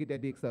you will get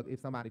that dick sucked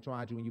if somebody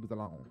tried you and you was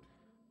alone.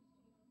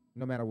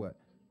 No matter what.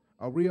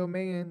 A real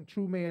man,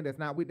 true man that's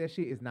not with that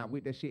shit is not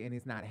with that shit, and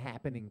it's not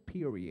happening,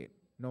 period.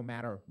 No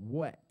matter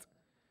what.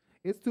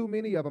 It's too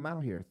many of them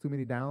out here. It's too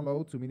many down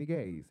low, too many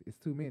gays. It's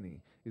too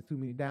many. It's too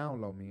many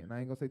down low men. I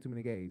ain't gonna say too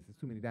many gays. It's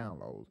too many down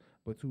lows,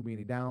 but too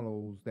many down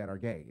lows that are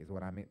gay is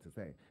what I meant to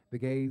say. The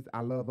gays,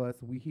 I love us.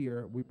 We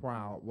here. We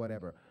proud.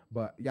 Whatever.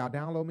 But y'all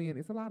down low men,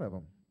 it's a lot of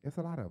them. It's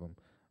a lot of them.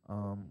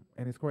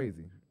 And it's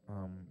crazy.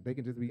 They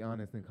can just be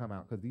honest and come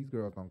out, because these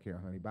girls don't care,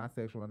 honey.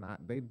 Bisexual or not,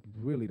 they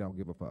really don't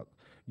give a fuck.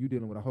 You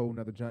dealing with a whole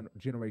nother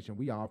generation.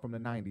 We all from the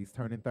 90s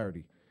turning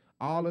 30.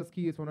 All us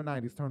kids from the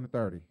 90s turning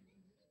 30.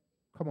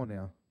 Come on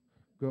now.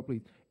 Girl,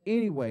 please.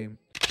 Anyway,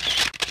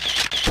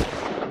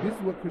 this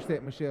is what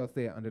Chrisette Michelle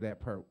said under that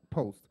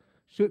post.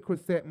 Should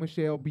Chrisette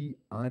Michelle be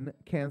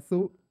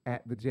uncanceled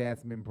at the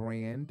Jasmine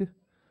brand?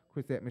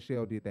 Chrisette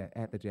Michelle did that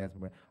at the Jasmine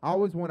brand. I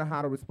always wonder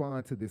how to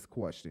respond to this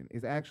question.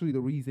 It's actually the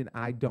reason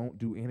I don't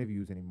do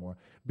interviews anymore.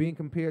 Being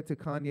compared to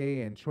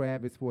Kanye and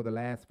Travis for the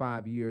last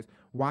 5 years,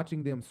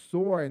 watching them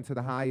soar into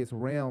the highest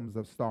realms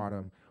of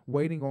stardom,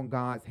 waiting on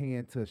God's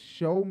hand to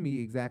show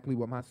me exactly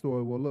what my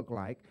story will look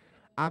like.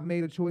 I've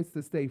made a choice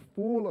to stay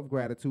full of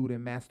gratitude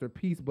and master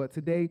peace, but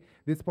today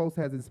this post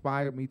has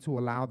inspired me to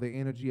allow the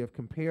energy of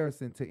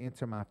comparison to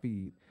enter my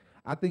feed.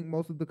 I think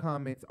most of the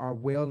comments are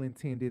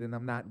well-intended, and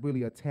I'm not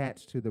really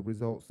attached to the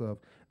results of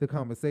the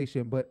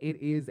conversation, but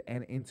it is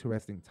an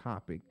interesting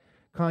topic.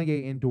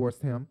 Kanye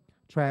endorsed him,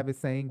 Travis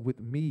sang with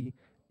me,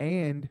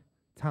 and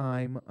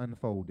time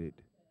unfolded.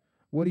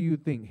 What do you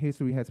think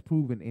history has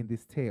proven in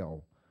this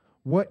tale?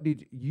 What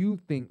did you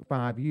think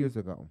 5 years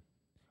ago?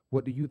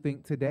 What do you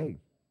think today?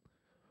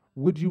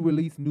 Would you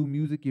release new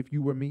music if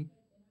you were me?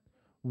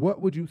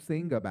 What would you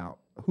sing about?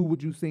 Who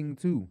would you sing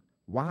to?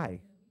 Why?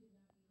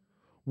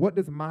 What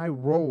does my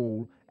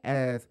role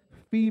as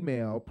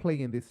female play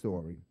in this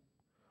story?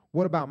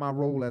 What about my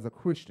role as a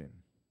Christian?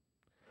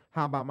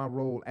 How about my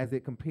role as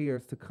it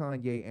compares to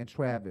Kanye and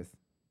Travis?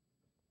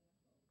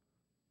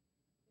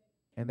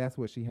 And that's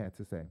what she had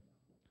to say.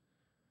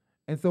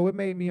 And so it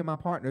made me and my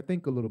partner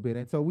think a little bit.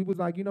 And so we was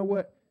like, you know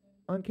what?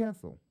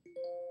 Uncancel.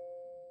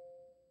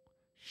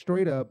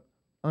 Straight up,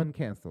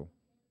 uncancel.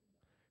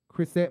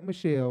 Chrisette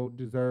Michelle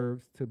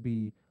deserves to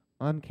be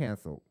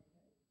uncanceled.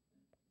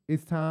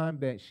 It's time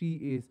that she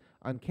is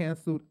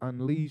uncanceled,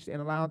 unleashed,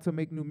 and allowed to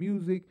make new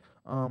music.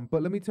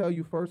 But let me tell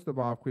you, first of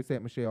all,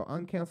 Chrisette Michelle,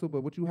 uncanceled,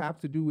 but what you have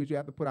to do is you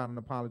have to put out an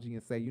apology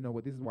and say, you know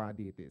what, this is why I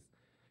did this.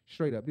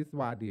 Straight up, this is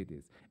why I did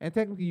this. And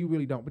technically you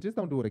really don't, but just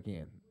don't do it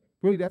again.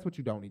 Really, that's what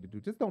you don't need to do.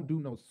 Just don't do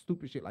no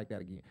stupid shit like that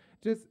again.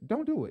 Just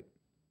don't do it.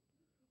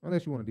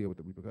 Unless you want to deal with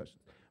the repercussions.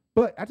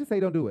 But I just say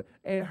don't do it.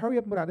 And hurry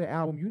up and put out that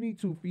album. You need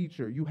to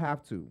feature. You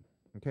have to.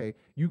 Okay?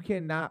 You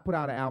cannot put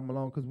out an album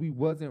alone because we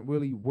wasn't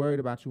really worried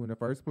about you in the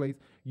first place.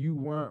 You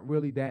weren't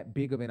really that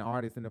big of an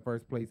artist in the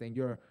first place. And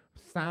your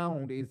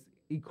sound is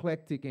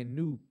eclectic and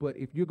new. But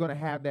if you're going to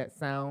have that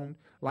sound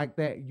like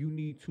that, you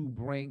need to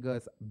bring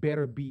us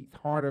better beats,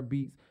 harder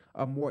beats,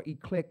 a more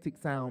eclectic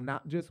sound,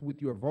 not just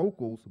with your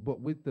vocals,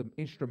 but with the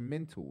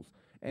instrumentals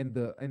and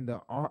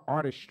the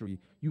artistry.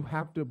 You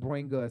have to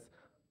bring us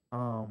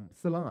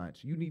Solange.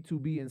 You need to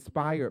be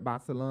inspired by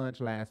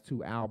Solange's last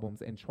 2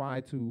 albums and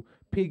try to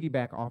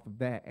piggyback off of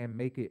that and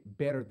make it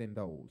better than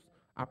those.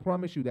 I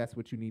promise you that's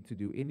what you need to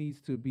do. It needs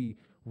to be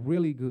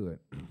really good.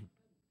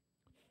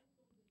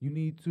 You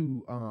need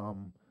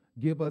to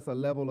give us a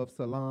level of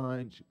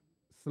Solange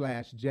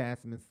 /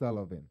 Jasmine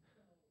Sullivan,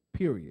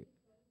 period.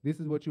 This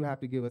is what you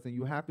have to give us, and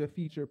you have to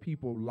feature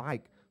people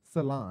like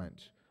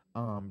Solange,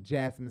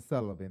 Jasmine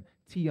Sullivan,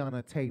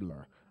 Tiana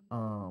Taylor,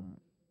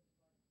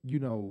 you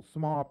know,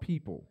 small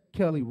people,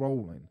 Kelly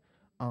Rowland,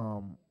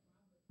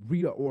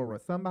 Rita Ora,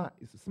 somebody,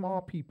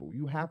 small people.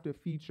 You have to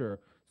feature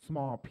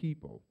small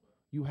people.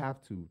 You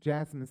have to.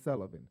 Jasmine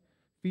Sullivan.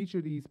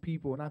 Feature these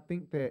people, and I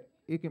think that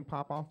it can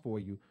pop off for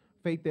you.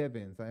 Faith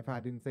Evans, if I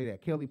didn't say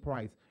that. Kelly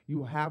Price.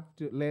 You have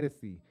to,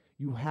 Lettucey.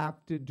 You have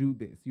to do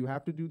this. You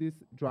have to do this,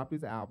 drop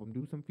this album,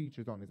 do some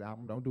features on this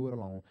album. Don't do it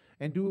alone.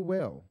 And do it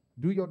well.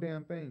 Do your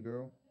damn thing,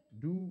 girl.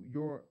 Do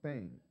your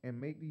thing. And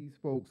make these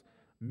folks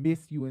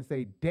miss you and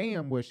say,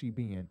 damn, where she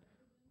been?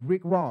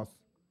 Rick Ross.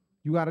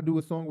 You got to do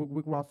a song with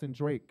Rick Ross and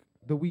Drake,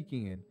 The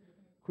Weeknd.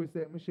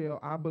 Chrisette Michele,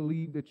 I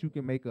believe that you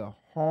can make a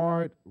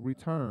hard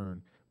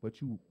return,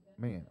 but you,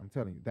 man, I'm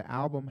telling you, the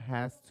album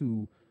has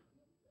to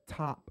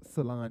top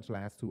Solange's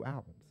last 2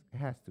 albums. It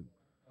has to.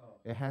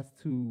 It has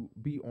to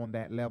be on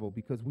that level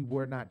because we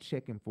were not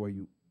checking for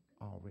you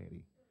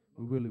already.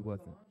 We really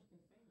wasn't.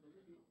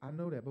 I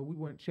know that, but we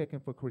weren't checking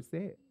for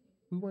Chrisette.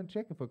 We weren't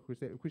checking for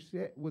Chrisette.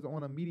 Chrisette was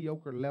on a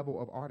mediocre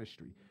level of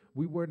artistry.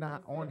 We were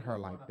not on her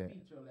like that.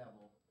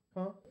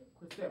 Huh?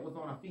 Chrisette was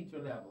on a feature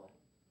level.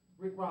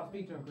 Rick Ross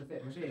featuring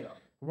Chrisette Michele.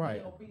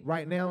 Right.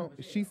 Right now,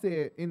 she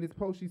said, in this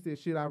post, she said,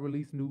 should I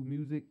release new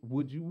music?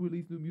 Would you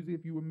release new music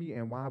if you were me?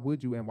 And why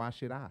would you? And why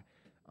should I?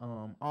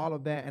 All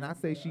of that. And I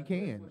say she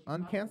can.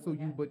 Uncancel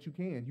you, but you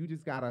can. You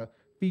just got to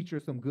feature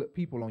some good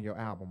people on your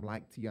album,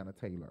 like Tiana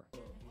Taylor.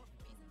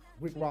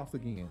 Rick Ross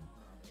again.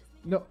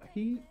 No,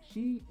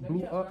 she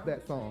blew up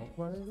that song.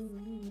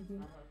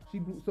 She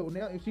blew, so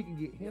now if she can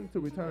get him to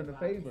return the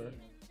favor,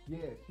 yeah,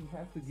 she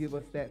has to give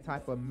us that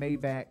type of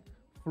Maybach,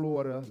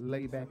 Florida,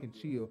 lay back and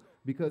chill,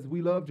 because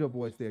we loved your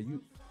voice there.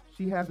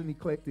 She has an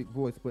eclectic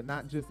voice, but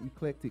not just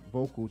eclectic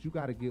vocals. You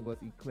got to give us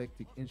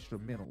eclectic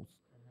instrumentals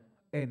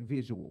and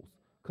visuals,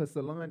 because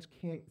Solange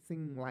can't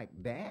sing like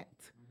that.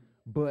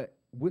 But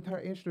with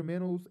her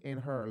instrumentals and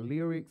her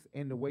lyrics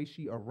and the way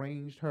she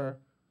arranged her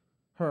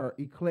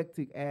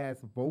eclectic ass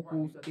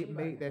vocals, it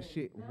made that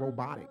shit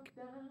robotic.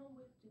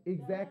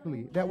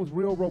 Exactly. That was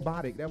real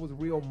robotic. That was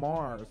real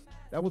Mars.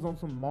 That was on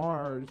some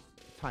Mars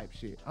type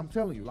shit. I'm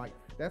telling you, like,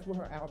 that's what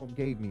her album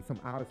gave me,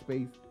 some outer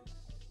space,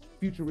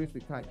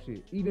 futuristic type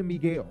shit. Even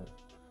Miguel.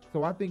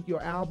 So I think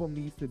your album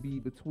needs to be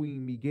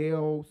between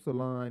Miguel,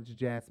 Solange,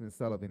 Jasmine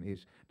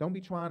Sullivan-ish. Don't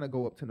be trying to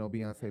go up to no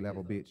Beyonce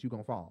level, bitch. You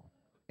gonna fall.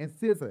 And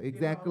SZA,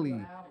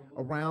 exactly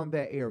around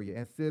that area.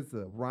 And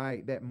SZA,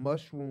 right, that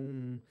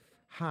mushroom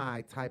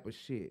high type of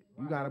shit.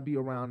 You gotta be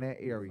around that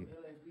area.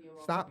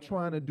 Stop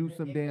trying to do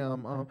some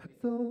damn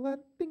so I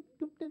think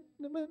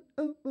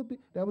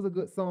that was a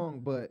good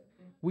song, but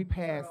we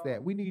passed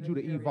that. We need you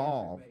to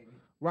evolve.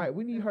 Right,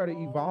 we need her to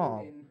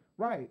evolve.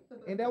 Right.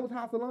 And that was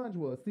how Solange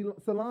was.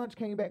 Solange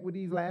came back with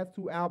these last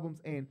 2 albums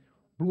and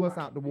blew us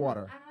out the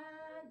water.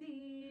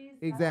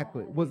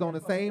 Exactly. Was on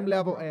the same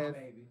level as,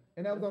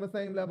 and that was on the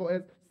same level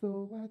as,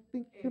 so I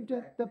think I'm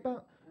just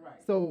about.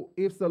 So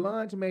if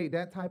Solange made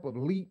that type of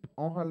leap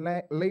on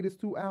her latest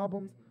 2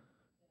 albums,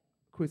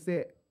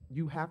 Chrisette,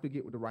 you have to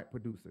get with the right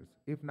producers.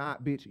 If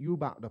not, bitch, you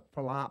about to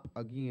flop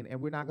again, and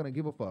we're not going to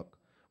give a fuck.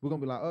 We're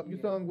going to be like, oh, you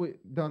sung with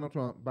Donald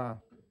Trump, bye.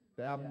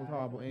 The album was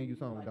horrible, and you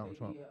sung with Donald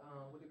Trump.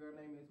 What the girl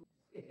name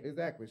is?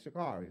 Exactly,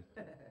 Sha'Carri.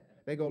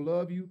 They go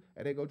love you,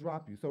 and they go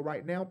drop you. So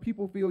right now,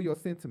 people feel your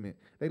sentiment.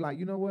 They like,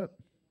 you know what?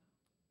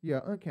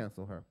 Yeah,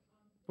 uncancel her.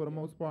 For the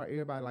most part,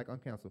 everybody like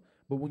uncancel.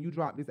 But when you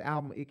drop this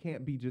album, it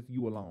can't be just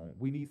you alone.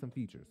 We need some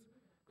features.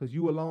 Because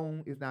you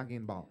alone is not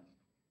getting bought.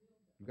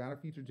 You got to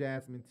feature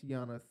Jasmine,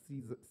 Tiana,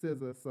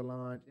 SZA,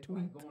 Solange,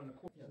 Tweet.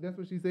 That's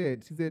what she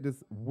said. She said,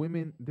 does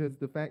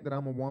the fact that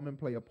I'm a woman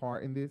play a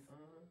part in this?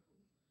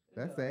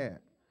 That's sad.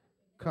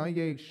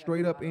 Kanye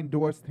straight up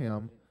endorsed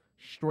him,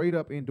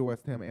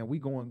 and we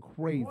going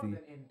crazy.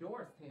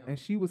 And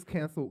she was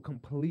canceled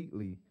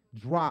completely.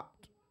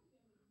 Dropped.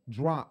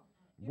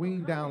 We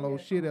ain't download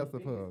shit else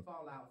of her.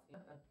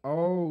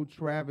 Oh,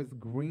 Travis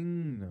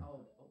Green,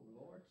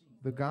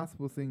 the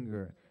gospel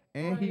singer.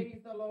 And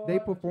they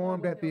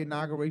performed at the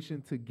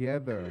inauguration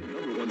together.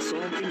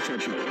 song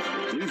intentional.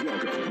 Please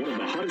welcome one of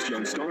the hottest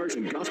young stars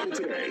in gospel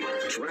today,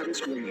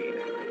 Travis Green,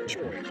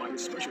 joined by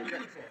his special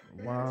guest.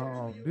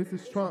 Wow, this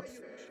is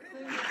Trump's.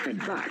 And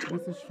back.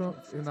 This is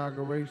Trump's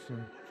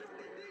inauguration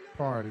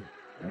party.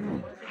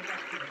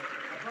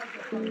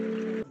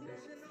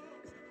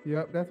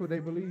 Yep, that's what they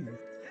believe.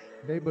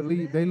 They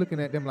believe they looking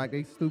at them like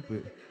they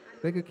stupid.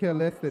 They could care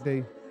less that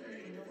they.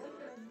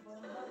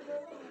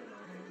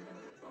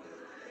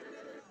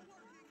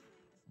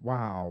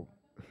 Wow.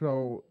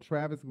 So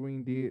Travis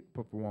Green did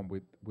perform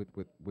with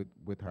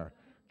her.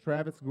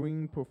 Travis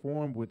Green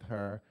performed with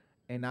her,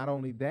 and not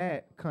only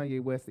that,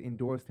 Kanye West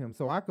endorsed him.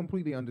 So I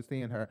completely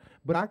understand her.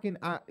 But I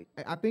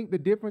think the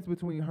difference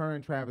between her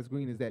and Travis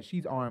Green is that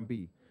she's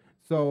R&B.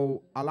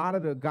 So a lot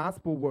of the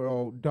gospel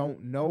world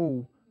don't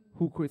know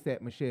who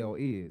Chrisette Michele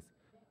is.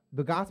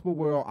 The gospel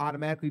world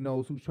automatically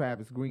knows who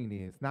Travis Green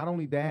is. Not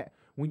only that,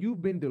 when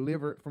you've been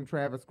delivered from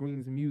Travis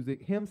Green's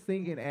music, him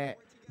singing at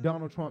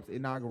Donald Trump's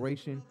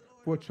inauguration,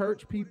 for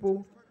church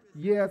people,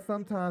 yeah,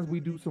 sometimes we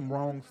do some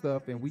wrong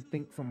stuff and we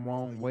think some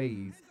wrong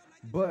ways.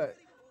 But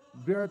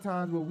there are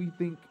times where we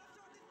think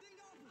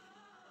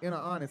in an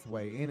honest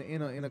way,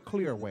 in a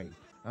clear way.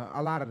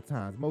 A lot of the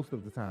times, most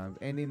of the times.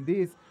 And in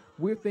this,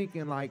 we're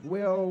thinking like,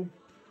 well,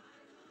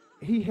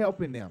 he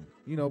helping them.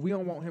 You know, we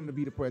don't want him to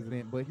be the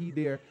president, but he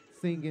there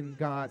singing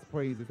God's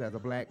praises as a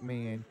black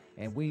man,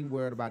 and we ain't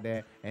worried about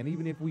that. And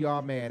even if we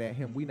are mad at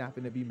him, we not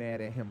going to be mad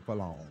at him for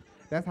long.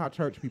 That's how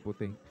church people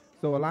think.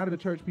 So a lot of the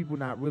church people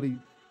not really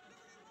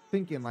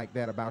thinking like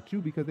that about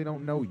you because they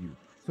don't know you.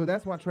 So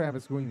that's why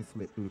Travis Green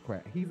slipped through the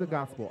crack. He's a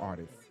gospel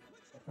artist.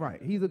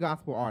 Right, he's a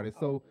gospel artist.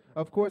 So,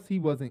 of course, he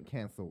wasn't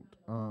canceled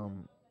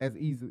as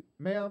easily.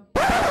 Ma'am?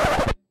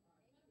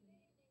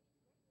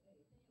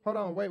 Hold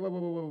on, wait.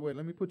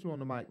 Let me put you on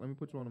the mic.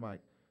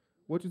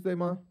 What you say,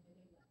 Ma?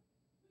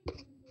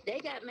 They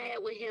got mad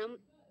with him.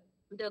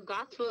 The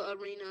gospel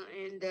arena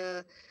and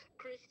the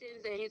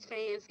Christians and his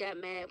fans got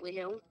mad with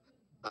him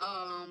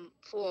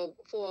for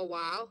a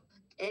while.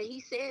 And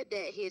he said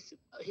that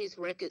his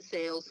record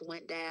sales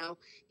went down.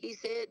 He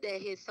said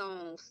that his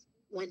songs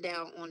went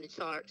down on the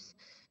charts.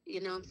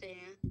 You know what I'm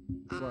saying?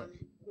 Right.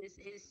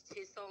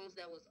 His songs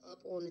that was up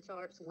on the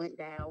charts went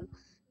down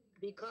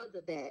because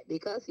of that.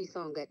 Because he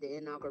sung at the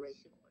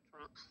inauguration for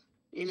Trump.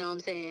 You know what I'm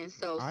saying?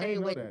 So I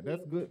didn't know that.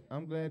 That's good.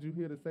 I'm glad you're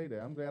here to say that.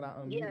 I'm glad I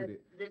unmuted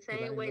it. The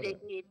same way they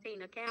did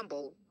Tina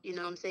Campbell. You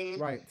know what I'm saying?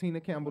 Right.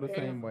 Tina Campbell the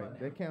same way.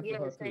 They canceled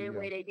her the same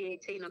way they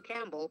did Tina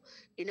Campbell.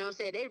 You know what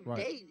I'm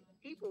saying?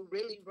 People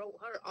really wrote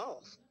her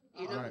off.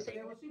 You know what I'm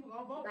saying?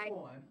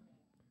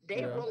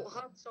 They wrote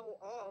her so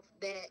off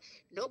that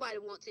nobody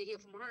wanted to hear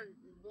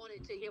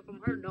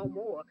from her no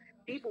more.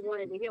 People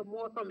wanted to hear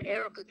more from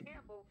Erica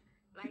Campbell.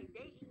 Like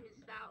they even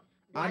stopped.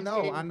 I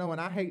know,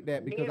 and I hate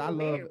that because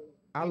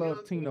I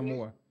love Tina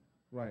more.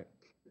 Right.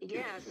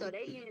 Yeah, so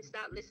they even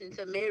stopped listening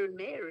to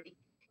Mary.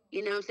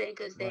 You know what I'm saying?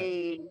 Because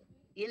they,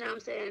 you know what I'm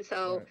saying?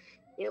 So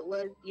it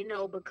was,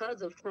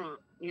 because of Trump,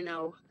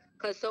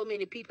 because so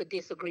many people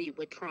disagreed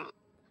with Trump.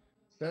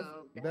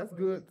 That's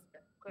good.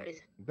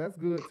 Crazy. That's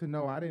good to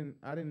know. I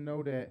didn't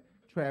know that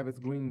Travis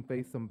Green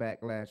faced some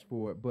backlash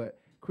for it, but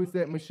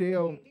Chrisette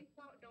Michele. He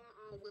talked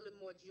on Willie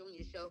Moore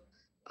Jr. show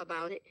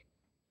about it.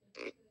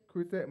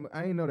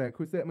 I didn't know that.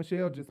 Chrisette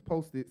Michele just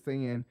posted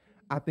saying,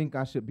 I think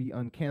I should be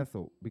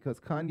uncanceled because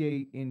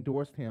Kanye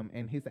endorsed him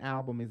and his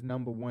album is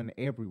 #1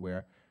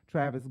 everywhere.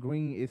 Travis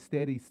Green is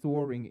steady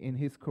soaring in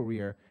his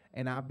career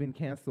and I've been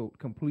canceled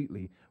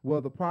completely. Well,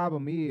 the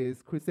problem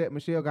is Chrisette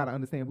Michele got to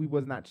understand we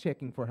was not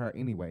checking for her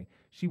anyway.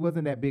 She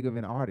wasn't that big of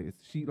an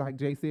artist. She, like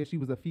Jay said, she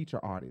was a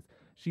feature artist.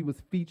 She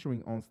was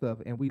featuring on stuff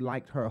and we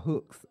liked her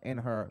hooks and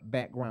her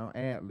background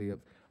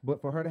ad-libs. But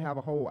for her to have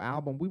a whole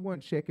album, we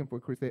weren't checking for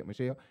Chrisette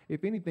Michele.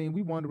 If anything,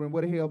 we wondering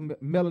what the hell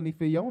Melanie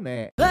Fiona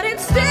at. But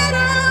instead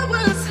I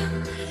was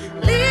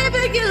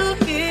leaving you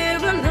here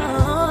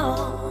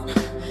alone.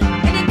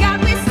 And it got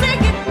me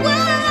singing,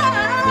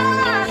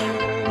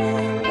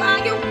 why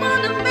you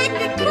wanna make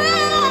me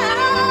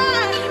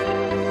cry?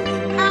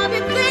 I've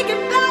been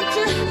thinking about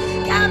you,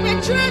 got me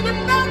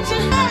dreaming about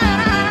you.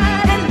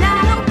 And I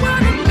don't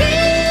wanna be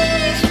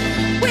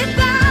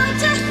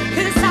without you,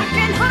 'cause I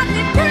can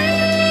hardly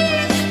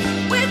breathe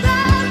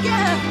without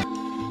you.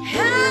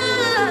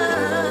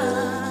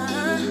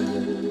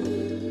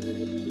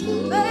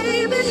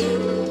 Baby.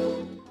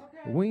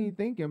 We ain't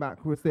thinking about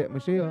Chrisette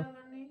Michele.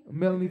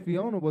 Melanie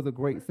Fiona was a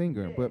great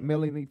singer, but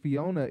Melanie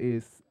Fiona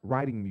is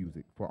writing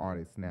music for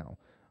artists now.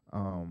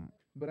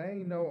 But I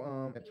ain't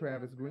know that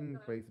Travis Green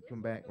faced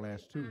some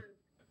backlash too.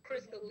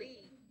 Crystal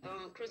Lee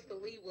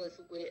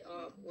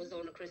was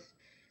on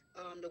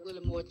the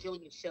Willie Moore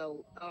Jr.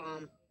 show.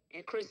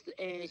 And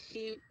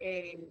she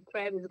and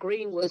Travis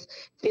Green was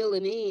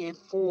filling in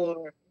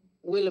for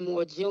Willie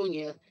Moore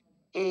Jr.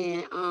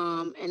 And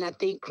I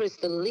think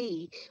Crystal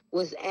Lee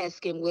was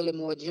asking Willie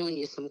Moore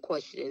Jr. some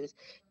questions.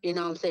 You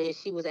know what I'm saying?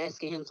 She was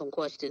asking him some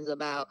questions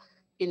about,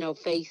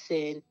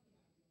 facing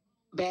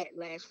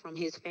backlash from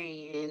his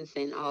fans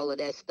and all of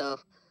that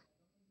stuff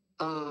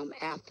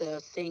after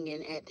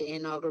singing at the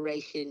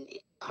inauguration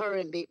her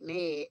and Big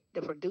Mad,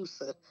 the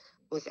producer,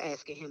 was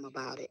asking him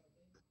about it.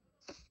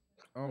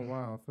 Oh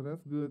wow, so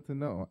that's good to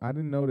know. I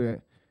didn't know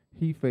that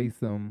he faced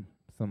some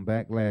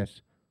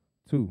backlash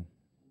too.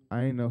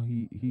 I didn't know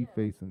he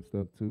faced some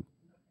stuff too.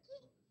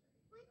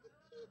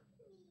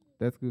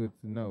 That's good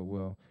to know.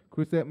 Well,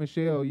 Chrisette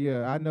Michelle,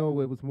 yeah, I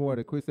know it was more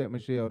to Chrisette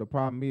Michelle. The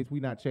problem is we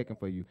not checking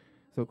for you.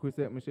 So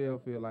Chrisette Michelle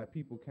feel like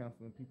people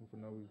canceling people for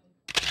no reason.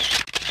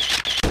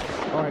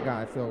 All right,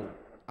 guys, so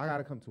I got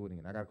to come to it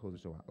in. I got to close the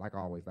show out. Like I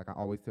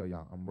always tell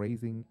y'all, I'm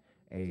raising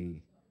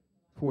a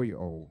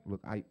 4-year-old.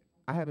 Look, I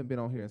haven't been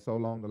on here in so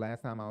long. The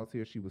last time I was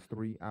here, she was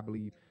 3, I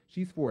believe.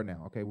 She's 4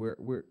 now. Okay,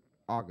 we're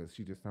August.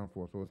 She just turned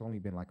 4, so it's only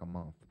been like a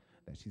month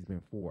that she's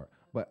been 4.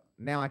 But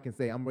now I can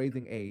say I'm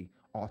raising a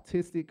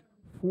autistic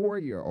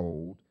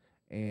 4-year-old,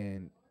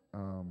 and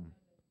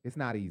it's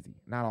not easy.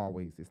 Not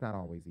always. It's not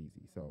always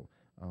easy. So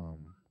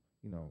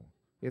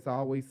it's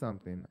always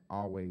something.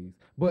 Always.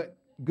 But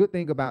good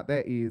thing about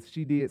that is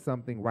she did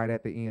something right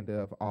at the end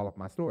of all of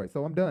my stories.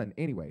 So I'm done.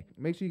 Anyway,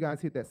 make sure you guys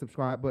hit that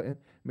subscribe button.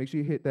 Make sure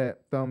you hit that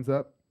thumbs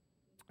up.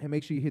 And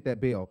make sure you hit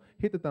that bell.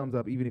 Hit the thumbs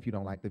up even if you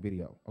don't like the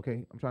video,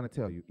 okay? I'm trying to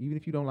tell you. Even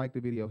if you don't like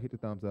the video, hit the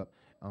thumbs up.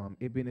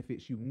 It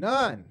benefits you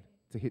none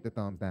to hit the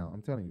thumbs down.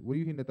 I'm telling you. What are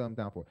you hitting the thumbs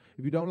down for?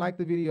 If you don't like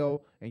the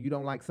video and you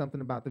don't like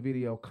something about the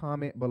video,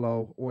 comment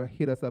below or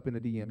hit us up in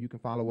the DM. You can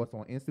follow us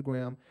on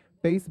Instagram,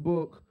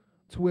 Facebook,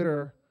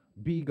 Twitter,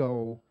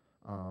 Bigo,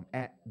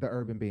 at The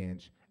Urban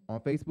Binge. On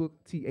Facebook,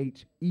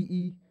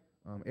 THEE.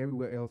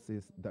 Everywhere else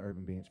is The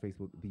Urban Binge.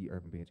 Facebook, The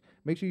Urban Binge.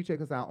 Make sure you check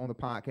us out on the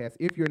podcast.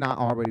 If you're not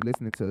already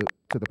listening to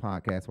the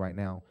podcast right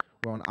now,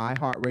 we're on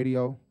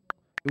iHeartRadio.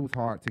 It was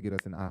hard to get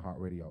us in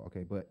iHeartRadio,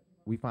 okay, but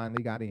we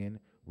finally got in.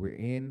 We're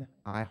in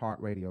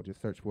iHeartRadio.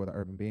 Just search for The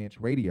Urban Binge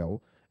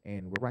Radio,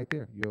 and we're right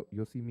there.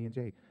 You'll see me and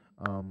Jay.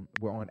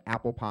 We're on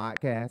Apple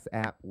Podcasts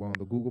app. We're on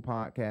the Google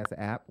Podcasts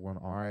app. We're on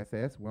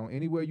RSS. We're on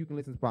anywhere you can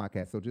listen to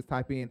podcasts. So just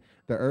type in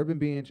The Urban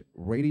Binge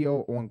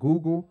Radio on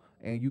Google,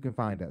 and you can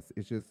find us.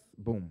 It's just,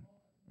 boom,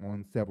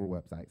 on several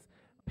websites.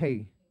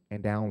 Pay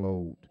and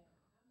download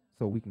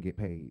so we can get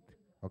paid.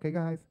 Okay,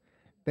 guys?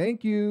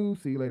 Thank you.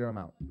 See you later. I'm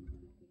out.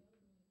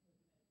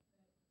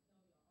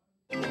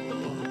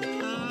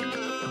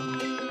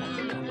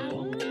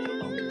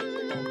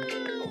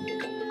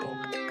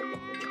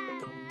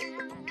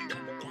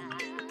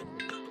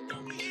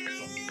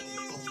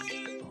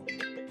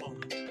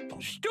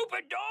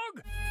 Stupid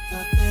dog!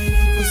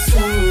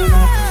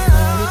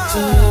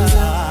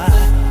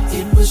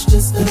 It was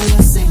just a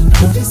lesson.